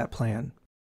part of that plan.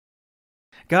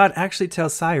 God actually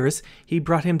tells Cyrus He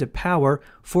brought him to power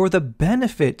for the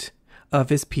benefit of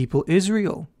His people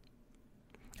Israel.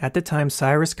 At the time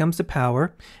Cyrus comes to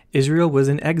power, Israel was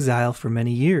in exile for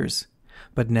many years.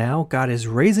 But now God is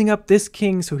raising up this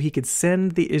king so he could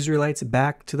send the Israelites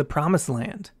back to the promised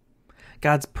land.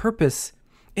 God's purpose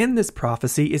in this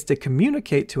prophecy is to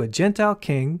communicate to a Gentile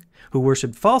king who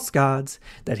worshiped false gods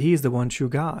that he is the one true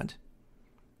God.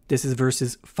 This is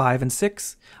verses 5 and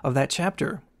 6 of that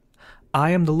chapter.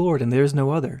 I am the Lord, and there is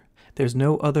no other. There is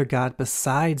no other God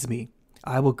besides me.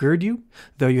 I will gird you,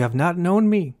 though you have not known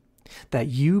me, that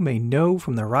you may know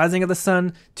from the rising of the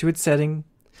sun to its setting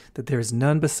that there is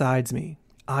none besides me.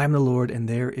 I am the Lord, and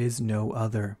there is no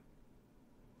other.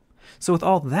 So with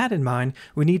all that in mind,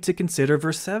 we need to consider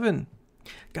verse 7.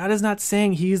 God is not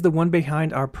saying he is the one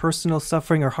behind our personal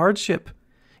suffering or hardship.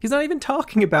 He's not even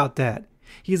talking about that.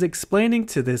 He's explaining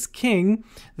to this king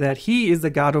that he is the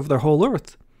God over the whole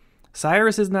earth.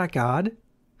 Cyrus is not God.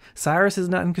 Cyrus is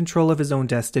not in control of his own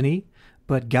destiny,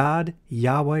 but God,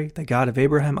 Yahweh, the God of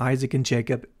Abraham, Isaac, and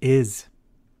Jacob, is.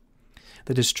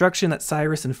 The destruction that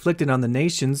Cyrus inflicted on the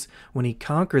nations when he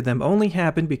conquered them only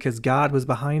happened because God was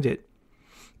behind it.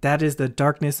 That is the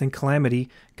darkness and calamity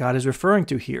God is referring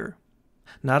to here.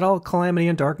 Not all calamity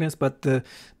and darkness, but the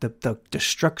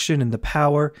destruction and the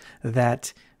power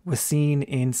that was seen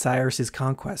in Cyrus's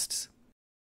conquests.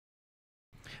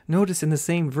 Notice in the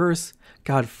same verse,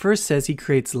 God first says he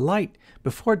creates light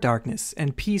before darkness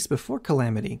and peace before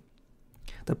calamity.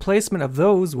 The placement of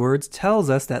those words tells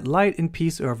us that light and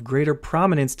peace are of greater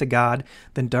prominence to God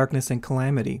than darkness and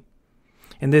calamity.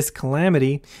 And this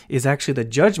calamity is actually the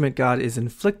judgment God is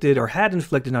inflicted or had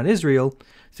inflicted on Israel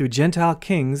through Gentile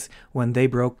kings when they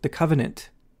broke the covenant.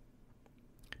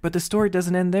 But the story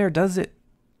doesn't end there, does it?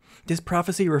 This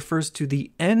prophecy refers to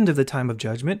the end of the time of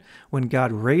judgment when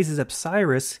God raises up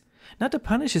Cyrus, not to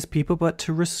punish his people, but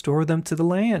to restore them to the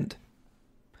land.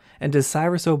 And does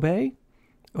Cyrus obey?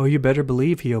 Oh, you better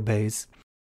believe he obeys.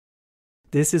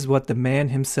 This is what the man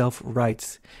himself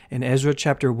writes in Ezra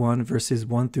chapter 1, verses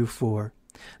 1 through 4.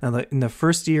 Now, in the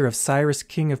first year of Cyrus,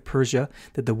 king of Persia,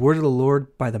 that the word of the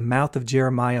Lord by the mouth of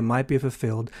Jeremiah might be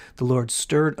fulfilled, the Lord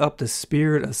stirred up the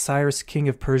spirit of Cyrus, king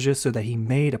of Persia, so that he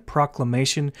made a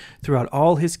proclamation throughout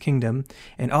all his kingdom,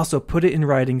 and also put it in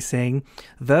writing, saying,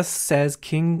 Thus says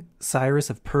King Cyrus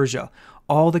of Persia,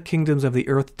 all the kingdoms of the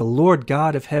earth the Lord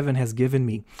God of heaven has given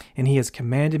me, and he has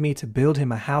commanded me to build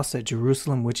him a house at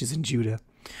Jerusalem, which is in Judah.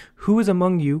 Who is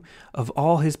among you of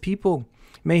all his people?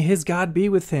 May his God be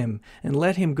with him, and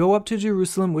let him go up to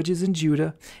Jerusalem, which is in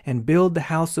Judah, and build the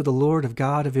house of the Lord of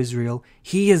God of Israel.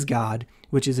 He is God,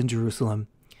 which is in Jerusalem.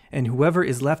 And whoever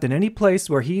is left in any place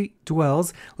where he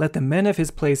dwells, let the men of his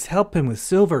place help him with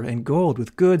silver and gold,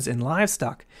 with goods and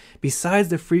livestock, besides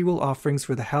the freewill offerings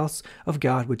for the house of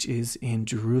God, which is in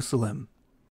Jerusalem.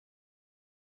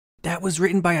 That was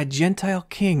written by a Gentile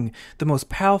king, the most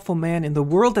powerful man in the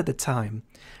world at the time.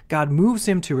 God moves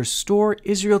him to restore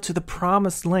Israel to the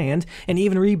promised land and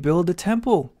even rebuild the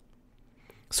temple.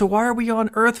 So why are we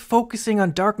on earth focusing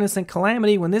on darkness and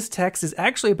calamity when this text is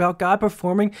actually about God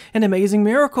performing an amazing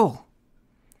miracle?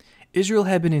 Israel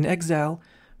had been in exile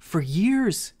for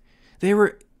years. They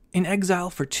were in exile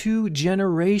for 2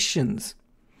 generations.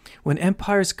 When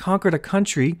empires conquered a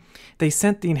country, they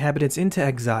sent the inhabitants into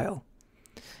exile.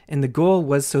 And the goal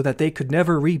was so that they could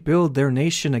never rebuild their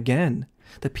nation again.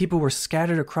 The people were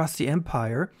scattered across the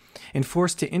empire and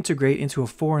forced to integrate into a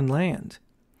foreign land.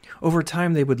 Over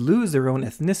time, they would lose their own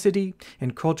ethnicity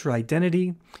and cultural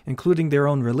identity, including their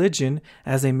own religion,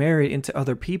 as they married into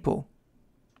other people.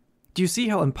 Do you see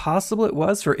how impossible it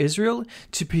was for Israel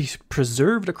to be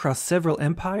preserved across several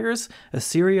empires,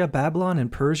 Assyria, Babylon,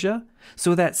 and Persia,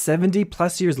 so that 70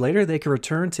 plus years later they could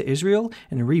return to Israel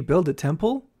and rebuild the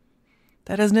temple?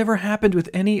 That has never happened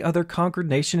with any other conquered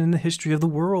nation in the history of the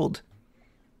world.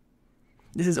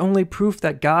 This is only proof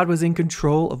that God was in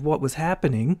control of what was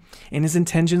happening, and his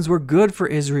intentions were good for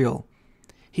Israel.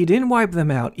 He didn't wipe them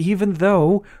out, even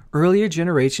though earlier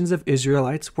generations of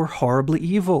Israelites were horribly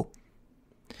evil.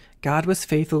 God was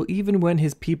faithful even when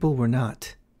his people were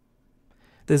not.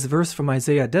 This verse from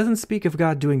Isaiah doesn't speak of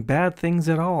God doing bad things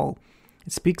at all.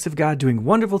 It speaks of God doing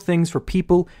wonderful things for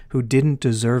people who didn't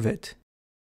deserve it.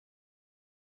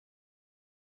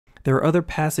 There are other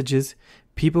passages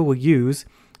people will use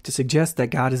to suggest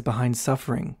that God is behind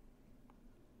suffering.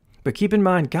 But keep in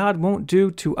mind, God won't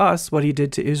do to us what he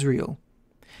did to Israel.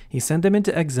 He sent them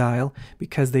into exile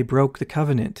because they broke the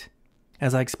covenant.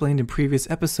 As I explained in previous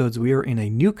episodes, we are in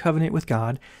a new covenant with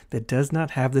God that does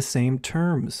not have the same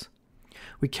terms.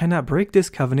 We cannot break this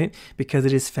covenant because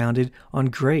it is founded on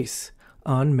grace,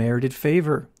 unmerited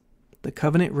favor. The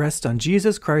covenant rests on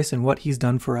Jesus Christ and what he's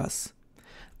done for us.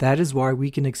 That is why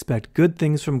we can expect good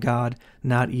things from God,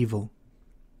 not evil.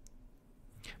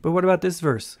 But what about this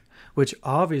verse, which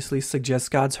obviously suggests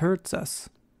God hurts us?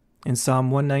 In Psalm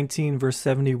 119, verse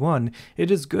 71, "It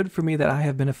is good for me that I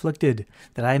have been afflicted,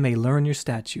 that I may learn your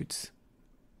statutes."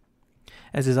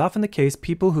 As is often the case,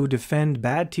 people who defend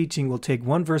bad teaching will take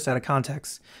one verse out of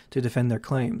context to defend their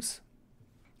claims.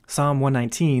 Psalm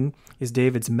 119 is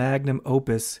David's magnum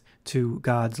opus to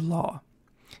God's law.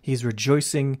 He's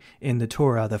rejoicing in the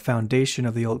Torah, the foundation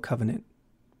of the Old Covenant.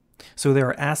 So there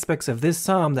are aspects of this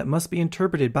psalm that must be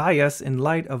interpreted by us in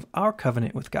light of our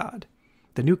covenant with God,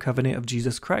 the new covenant of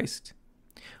Jesus Christ.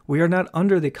 We are not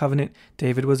under the covenant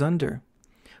David was under.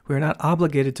 We are not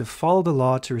obligated to follow the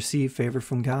law to receive favor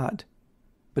from God.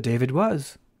 But David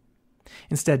was.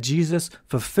 Instead, Jesus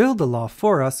fulfilled the law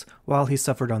for us while he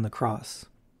suffered on the cross.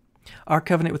 Our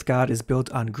covenant with God is built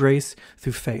on grace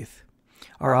through faith.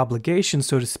 Our obligation,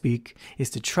 so to speak, is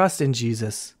to trust in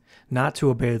Jesus, not to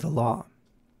obey the law.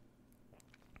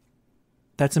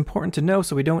 That's important to know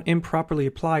so we don't improperly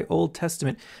apply Old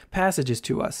Testament passages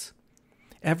to us.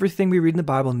 Everything we read in the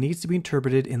Bible needs to be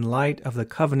interpreted in light of the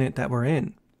covenant that we're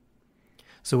in.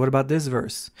 So what about this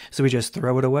verse? So we just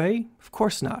throw it away? Of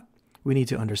course not. We need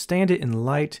to understand it in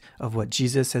light of what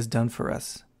Jesus has done for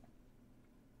us.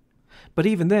 But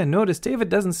even then, notice David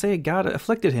doesn't say God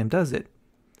afflicted him, does it?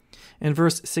 In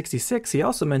verse 66, he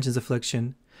also mentions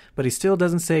affliction, but he still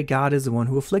doesn't say God is the one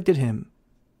who afflicted him.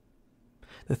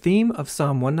 The theme of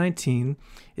Psalm 119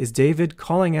 is David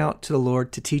calling out to the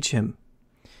Lord to teach him.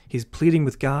 He's pleading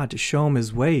with God to show him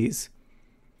his ways.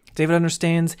 David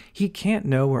understands he can't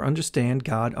know or understand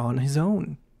God on his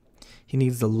own. He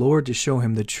needs the Lord to show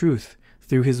him the truth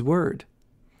through his word.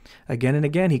 Again and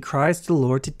again, he cries to the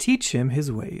Lord to teach him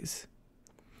his ways.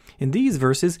 In these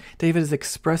verses, David is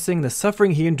expressing the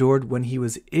suffering he endured when he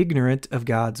was ignorant of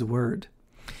God's word.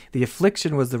 The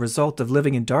affliction was the result of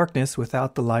living in darkness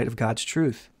without the light of God's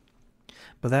truth.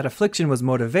 But that affliction was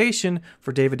motivation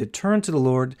for David to turn to the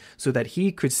Lord so that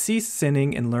he could cease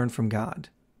sinning and learn from God.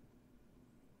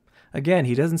 Again,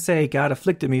 he doesn't say, God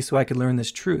afflicted me so I could learn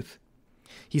this truth.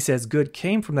 He says good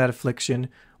came from that affliction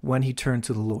when he turned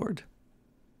to the Lord.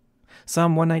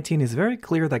 Psalm 119 is very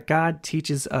clear that God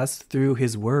teaches us through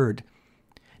his word.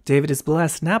 David is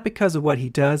blessed not because of what he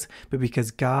does, but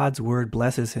because God's word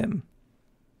blesses him.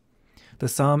 The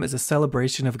psalm is a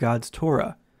celebration of God's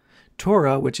Torah.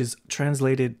 Torah, which is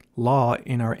translated law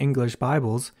in our English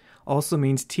Bibles, also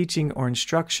means teaching or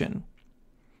instruction.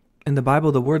 In the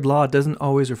Bible, the word law doesn't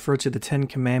always refer to the 10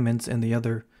 Commandments and the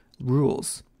other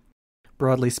rules.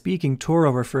 Broadly speaking,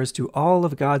 Torah refers to all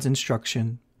of God's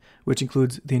instruction, which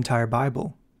includes the entire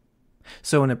Bible.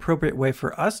 So an appropriate way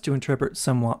for us to interpret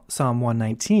Psalm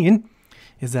 119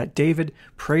 is that David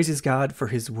praises God for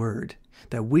his word,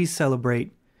 that we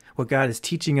celebrate what God is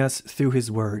teaching us through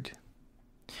his word,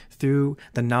 through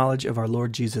the knowledge of our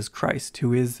Lord Jesus Christ,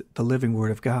 who is the living word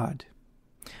of God.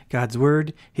 God's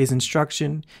word, his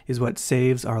instruction, is what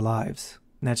saves our lives.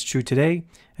 And that's true today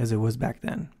as it was back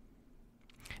then.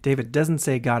 David doesn't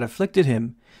say God afflicted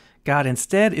him. God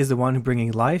instead is the one who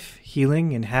bringing life,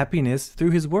 healing, and happiness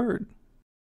through his word.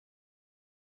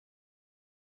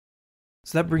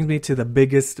 So that brings me to the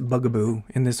biggest bugaboo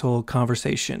in this whole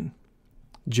conversation.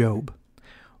 Job.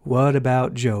 What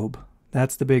about Job?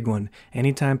 That's the big one.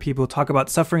 Anytime people talk about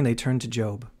suffering, they turn to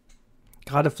Job.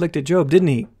 God afflicted Job, didn't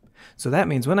he? So that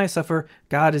means when I suffer,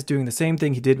 God is doing the same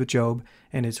thing he did with Job,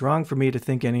 and it's wrong for me to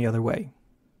think any other way.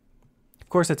 Of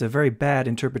course, that's a very bad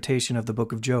interpretation of the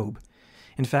book of Job.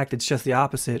 In fact, it's just the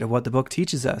opposite of what the book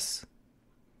teaches us.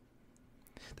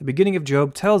 The beginning of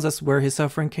Job tells us where his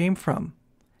suffering came from.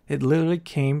 It literally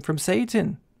came from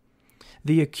Satan.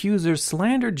 The accuser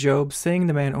slandered Job, saying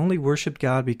the man only worshipped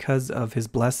God because of his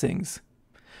blessings.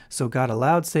 So God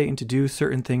allowed Satan to do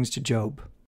certain things to Job.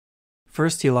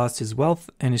 First, he lost his wealth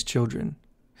and his children.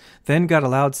 Then God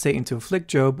allowed Satan to afflict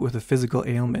Job with a physical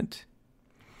ailment.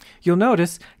 You'll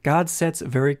notice God sets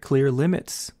very clear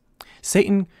limits.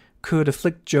 Satan could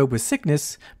afflict Job with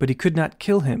sickness, but he could not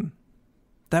kill him.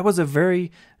 That was a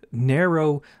very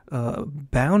narrow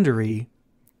boundary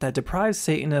that deprives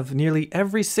Satan of nearly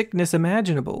every sickness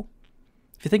imaginable.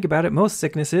 If you think about it, most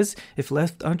sicknesses, if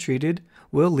left untreated,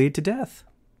 will lead to death.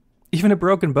 Even a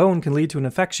broken bone can lead to an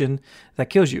infection that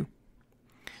kills you.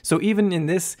 So even in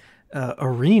this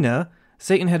arena,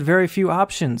 Satan had very few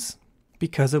options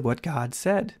because of what God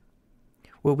said.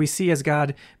 What we see as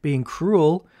God being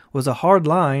cruel was a hard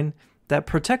line that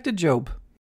protected Job.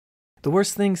 The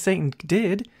worst thing Satan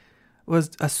did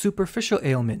was a superficial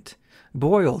ailment,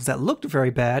 boils that looked very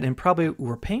bad and probably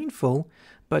were painful,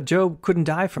 but Job couldn't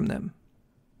die from them.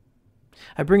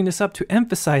 I bring this up to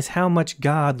emphasize how much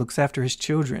God looks after his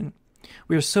children.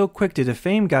 We are so quick to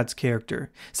defame God's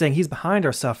character, saying he's behind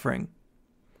our suffering.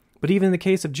 But even in the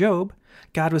case of Job,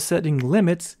 God was setting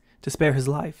limits to spare his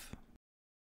life.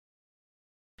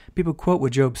 People quote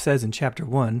what Job says in chapter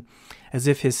 1 as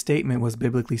if his statement was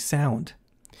biblically sound.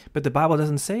 But the Bible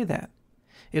doesn't say that.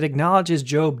 It acknowledges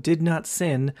Job did not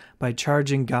sin by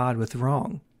charging God with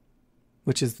wrong,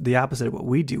 which is the opposite of what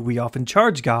we do. We often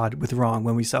charge God with wrong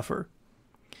when we suffer.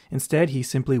 Instead, he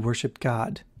simply worshiped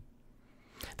God.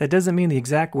 That doesn't mean the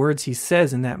exact words he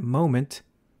says in that moment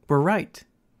were right.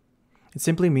 It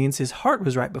simply means his heart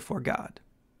was right before God.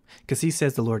 Because he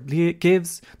says the Lord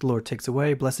gives, the Lord takes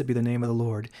away, blessed be the name of the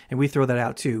Lord. And we throw that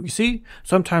out too. You see,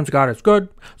 sometimes God is good,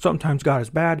 sometimes God is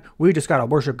bad. We just got to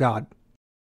worship God.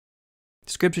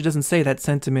 Scripture doesn't say that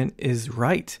sentiment is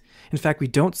right. In fact, we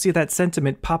don't see that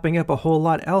sentiment popping up a whole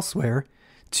lot elsewhere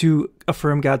to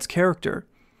affirm God's character.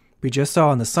 We just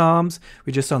saw in the Psalms,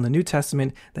 we just saw in the New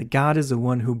Testament that God is the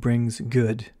one who brings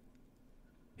good.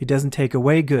 He doesn't take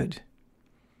away good.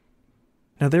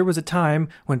 Now, there was a time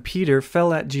when Peter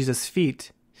fell at Jesus'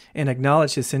 feet and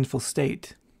acknowledged his sinful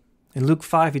state. In Luke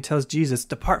 5, he tells Jesus,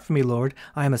 "Depart from me, Lord,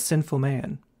 I am a sinful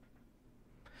man."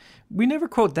 We never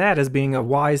quote that as being a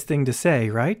wise thing to say,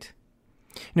 right?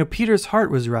 Peter's heart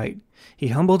was right. He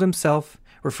humbled himself,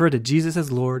 referred to Jesus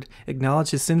as Lord,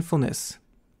 acknowledged his sinfulness.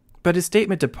 But his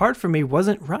statement, "Depart from me,"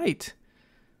 wasn't right.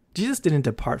 Jesus didn't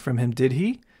depart from him, did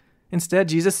he? Instead,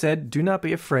 Jesus said, "Do not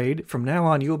be afraid. From now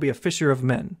on, you will be a fisher of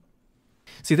men."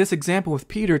 See, this example with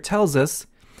Peter tells us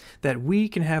that we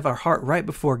can have our heart right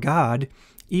before God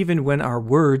even when our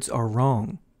words are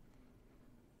wrong.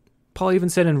 Paul even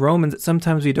said in Romans that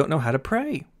sometimes we don't know how to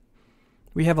pray.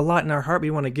 We have a lot in our heart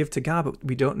we want to give to God, but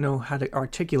we don't know how to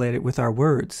articulate it with our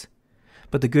words.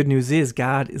 But the good news is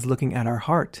God is looking at our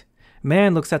heart.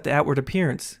 Man looks at the outward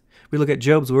appearance. We look at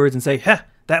Job's words and say,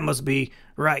 that must be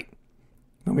right.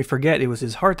 When we forget it was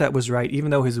his heart that was right,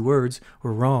 even though his words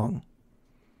were wrong.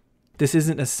 This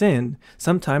isn't a sin.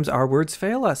 Sometimes our words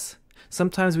fail us.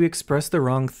 Sometimes we express the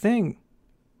wrong thing.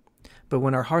 But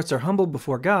when our hearts are humbled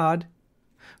before God,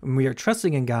 when we are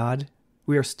trusting in God,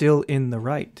 we are still in the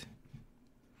right.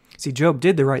 See, Job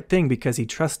did the right thing because he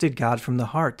trusted God from the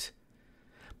heart.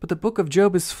 But the book of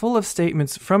Job is full of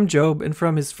statements from Job and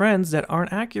from his friends that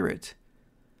aren't accurate.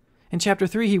 In chapter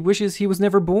 3, he wishes he was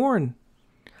never born.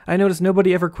 I notice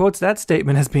nobody ever quotes that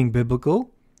statement as being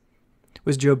biblical.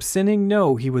 Was Job sinning?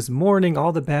 No, he was mourning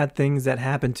all the bad things that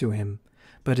happened to him.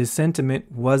 But his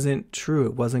sentiment wasn't true.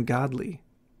 It wasn't godly.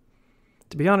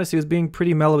 To be honest, he was being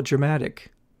pretty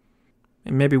melodramatic.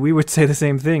 And maybe we would say the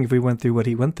same thing if we went through what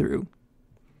he went through.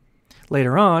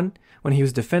 Later on, when he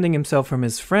was defending himself from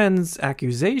his friends'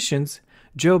 accusations,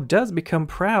 Job does become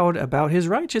proud about his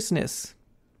righteousness.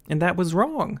 And that was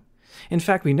wrong. In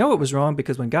fact, we know it was wrong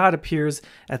because when God appears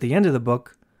at the end of the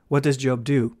book, what does Job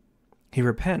do? He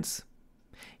repents.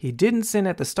 He didn't sin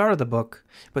at the start of the book,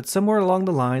 but somewhere along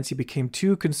the lines he became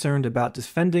too concerned about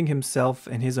defending himself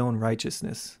and his own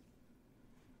righteousness.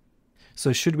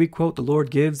 So should we quote "the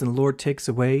Lord gives and the Lord takes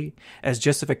away" as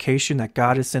justification that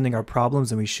God is sending our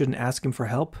problems and we shouldn't ask him for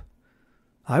help?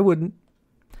 I wouldn't.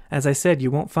 As I said,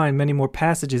 you won't find many more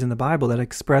passages in the Bible that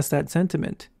express that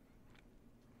sentiment.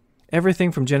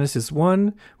 Everything from Genesis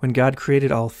 1, when God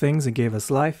created all things and gave us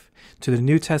life, to the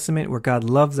New Testament, where God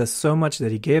loves us so much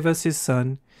that he gave us his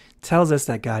Son, tells us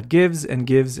that God gives and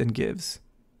gives and gives.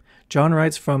 John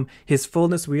writes, "From his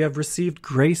fullness we have received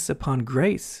grace upon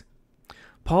grace."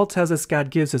 Paul tells us God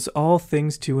gives us all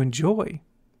things to enjoy.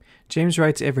 James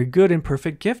writes, "Every good and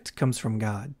perfect gift comes from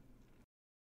God."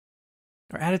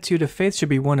 Our attitude of faith should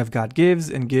be one of God gives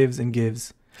and gives and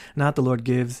gives, not the Lord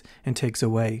gives and takes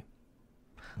away.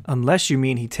 Unless you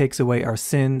mean he takes away our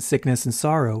sin, sickness, and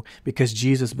sorrow because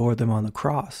Jesus bore them on the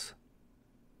cross.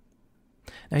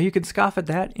 Now you can scoff at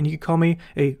that and you can call me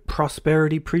a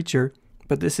prosperity preacher,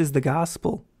 but this is the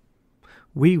gospel.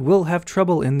 We will have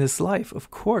trouble in this life,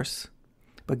 of course,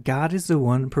 but God is the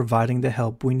one providing the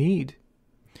help we need.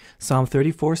 Psalm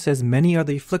 34 says, "Many are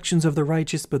the afflictions of the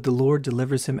righteous, but the Lord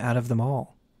delivers him out of them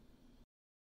all."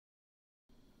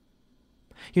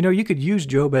 You could use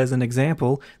Job as an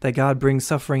example that God brings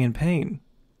suffering and pain,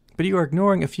 but you are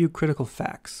ignoring a few critical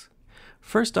facts.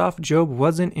 First off, Job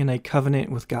wasn't in a covenant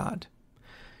with God.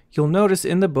 You'll notice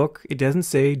in the book, it doesn't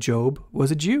say Job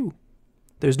was a Jew.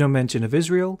 There's no mention of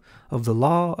Israel, of the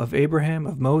law, of Abraham,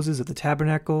 of Moses, of the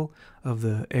tabernacle, of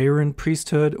the Aaron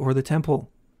priesthood, or the temple.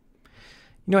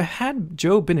 Had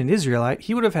Job been an Israelite,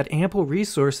 he would have had ample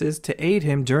resources to aid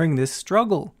him during this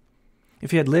struggle.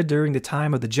 If he had lived during the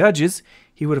time of the judges,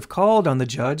 he would have called on the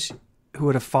judge who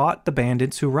would have fought the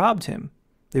bandits who robbed him.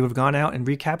 They would have gone out and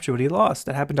recaptured what he lost.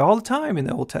 That happened all the time in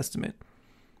the Old Testament.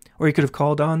 Or he could have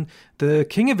called on the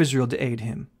king of Israel to aid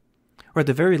him. Or at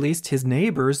the very least, his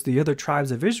neighbors, the other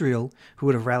tribes of Israel, who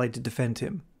would have rallied to defend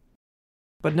him.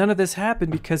 But none of this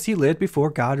happened because he lived before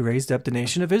God raised up the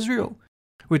nation of Israel,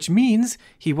 which means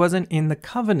he wasn't in the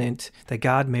covenant that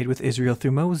God made with Israel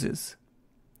through Moses.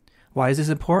 Why is this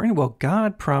important? Well,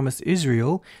 God promised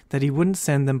Israel that he wouldn't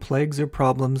send them plagues or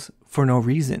problems for no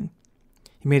reason.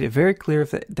 He made it very clear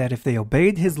that if they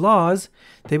obeyed his laws,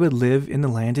 they would live in the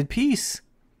land in peace.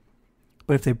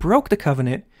 But if they broke the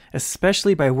covenant,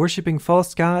 especially by worshiping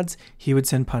false gods, he would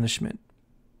send punishment.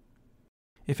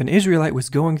 If an Israelite was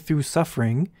going through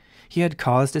suffering, he had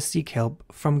cause to seek help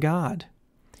from God.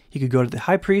 He could go to the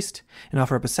high priest and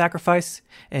offer up a sacrifice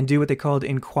and do what they called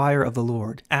inquire of the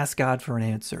Lord, ask God for an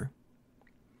answer.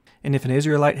 And if an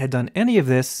Israelite had done any of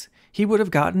this, he would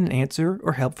have gotten an answer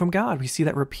or help from God. We see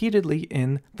that repeatedly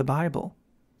in the Bible.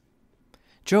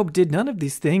 Job did none of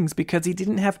these things because he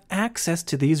didn't have access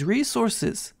to these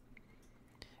resources.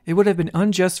 It would have been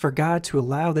unjust for God to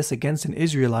allow this against an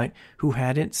Israelite who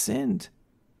hadn't sinned.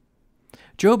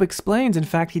 Job explains, in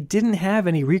fact, he didn't have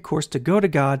any recourse to go to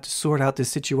God to sort out this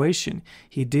situation.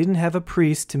 He didn't have a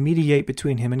priest to mediate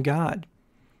between him and God.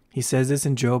 He says this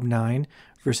in Job 9,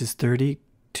 verses 32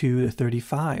 to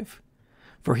 35.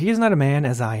 For he is not a man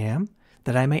as I am,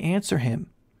 that I may answer him,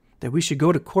 that we should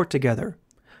go to court together.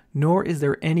 Nor is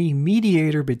there any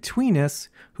mediator between us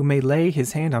who may lay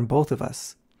his hand on both of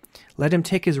us. Let him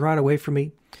take his rod away from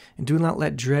me, and do not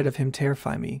let dread of him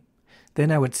terrify me.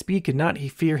 Then I would speak and not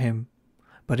fear him,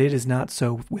 but it is not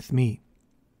so with me.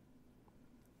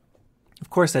 Of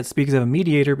course, that speaks of a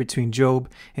mediator between Job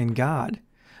and God.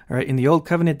 All right, in the Old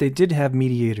Covenant, they did have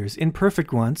mediators,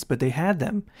 imperfect ones, but they had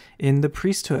them in the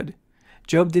priesthood.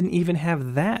 Job didn't even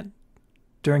have that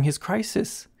during his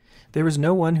crisis. There was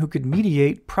no one who could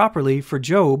mediate properly for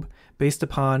Job based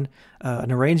upon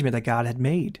an arrangement that God had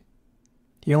made.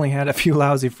 He only had a few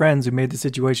lousy friends who made the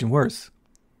situation worse.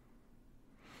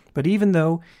 But even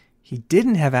though he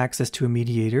didn't have access to a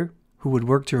mediator who would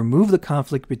work to remove the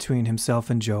conflict between himself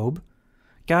and Job,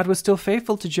 God was still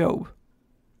faithful to Job.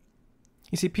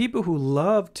 You see, people who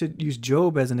love to use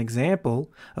Job as an example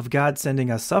of God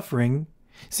sending us suffering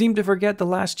seem to forget the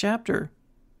last chapter.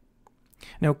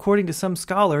 Now, according to some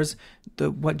scholars,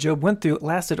 what Job went through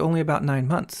lasted only about 9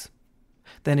 months.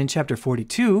 Then in chapter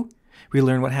 42, we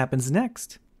learn what happens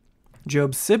next.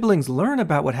 Job's siblings learn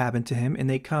about what happened to him, and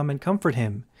they come and comfort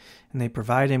him, and they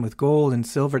provide him with gold and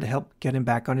silver to help get him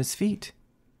back on his feet.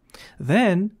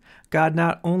 Then, God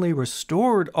not only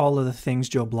restored all of the things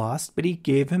Job lost, but he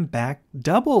gave him back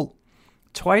double,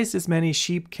 twice as many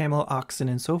sheep, camel, oxen,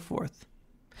 and so forth.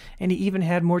 And he even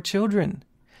had more children,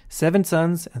 7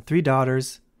 sons and 3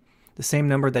 daughters, the same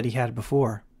number that he had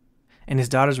before. And his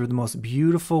daughters were the most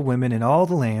beautiful women in all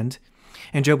the land,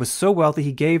 and Job was so wealthy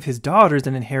he gave his daughters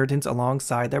an inheritance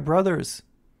alongside their brothers.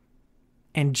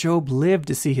 And Job lived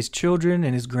to see his children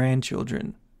and his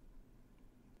grandchildren.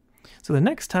 So the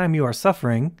next time you are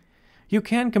suffering, you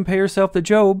can compare yourself to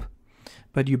Job,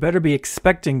 but you better be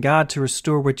expecting God to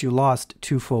restore what you lost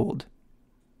twofold.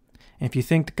 And if you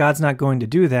think that God's not going to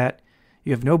do that,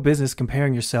 you have no business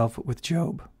comparing yourself with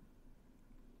Job.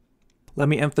 Let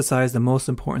me emphasize the most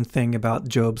important thing about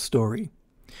Job's story.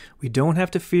 We don't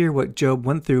have to fear what Job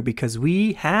went through because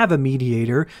we have a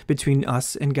mediator between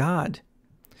us and God.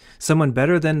 Someone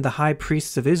better than the high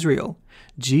priests of Israel.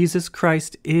 Jesus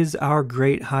Christ is our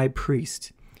great high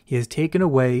priest. He has taken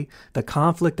away the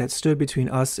conflict that stood between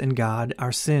us and God,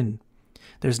 our sin.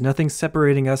 There's nothing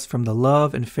separating us from the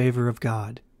love and favor of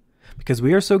God. Because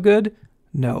we are so good?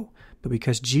 No, but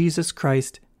because Jesus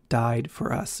Christ died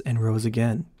for us and rose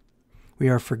again. We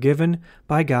are forgiven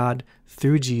by God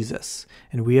through Jesus,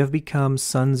 and we have become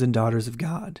sons and daughters of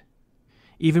God.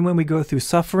 Even when we go through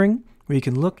suffering, we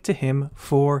can look to him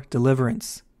for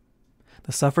deliverance.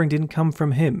 The suffering didn't come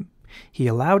from him. He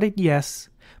allowed it, yes,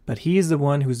 but he is the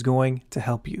one who's going to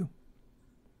help you.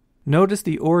 Notice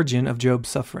the origin of Job's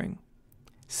suffering.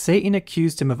 Satan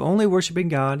accused him of only worshiping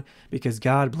God because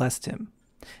God blessed him.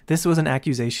 This was an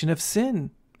accusation of sin.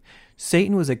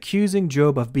 Satan was accusing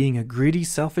Job of being a greedy,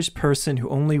 selfish person who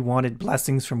only wanted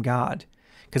blessings from God,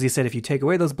 because he said if you take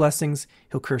away those blessings,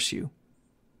 he'll curse you.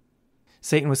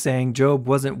 Satan was saying Job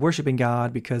wasn't worshiping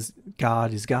God because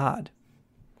God is God.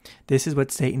 This is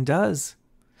what Satan does.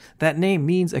 That name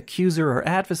means accuser or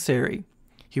adversary.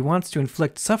 He wants to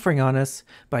inflict suffering on us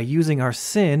by using our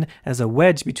sin as a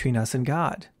wedge between us and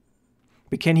God.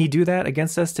 But can he do that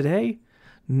against us today?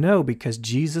 No, because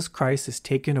Jesus Christ has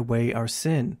taken away our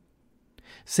sin.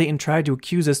 Satan tried to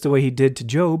accuse us the way he did to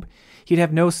Job. He'd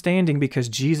have no standing because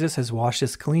Jesus has washed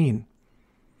us clean.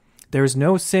 There is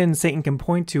no sin Satan can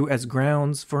point to as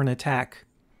grounds for an attack.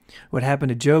 What happened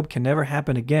to Job can never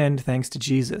happen again thanks to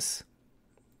Jesus.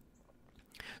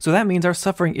 So that means our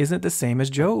suffering isn't the same as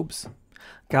Job's.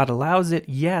 God allows it,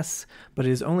 yes, but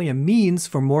it is only a means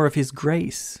for more of his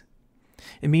grace.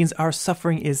 It means our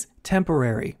suffering is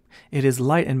temporary. It is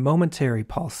light and momentary,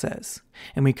 Paul says,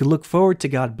 and we can look forward to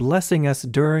God blessing us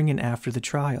during and after the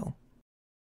trial.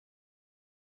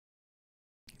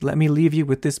 Let me leave you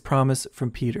with this promise from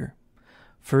Peter.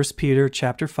 1 Peter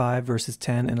chapter 5, verses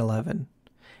 10 and 11.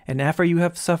 And after you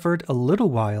have suffered a little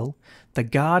while, the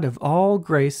God of all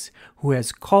grace, who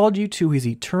has called you to his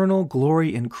eternal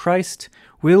glory in Christ,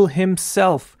 will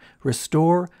himself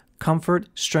restore, comfort,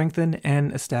 strengthen,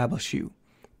 and establish you.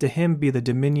 To him be the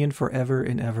dominion forever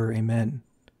and ever. Amen.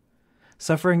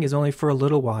 Suffering is only for a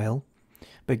little while,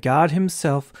 but God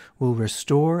himself will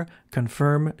restore,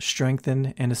 confirm,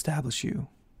 strengthen, and establish you.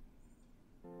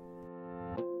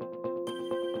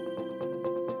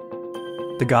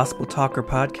 The Gospel Talker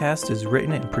podcast is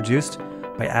written and produced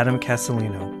by Adam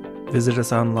Castellino. Visit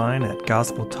us online at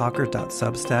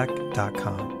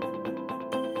gospeltalker.substack.com.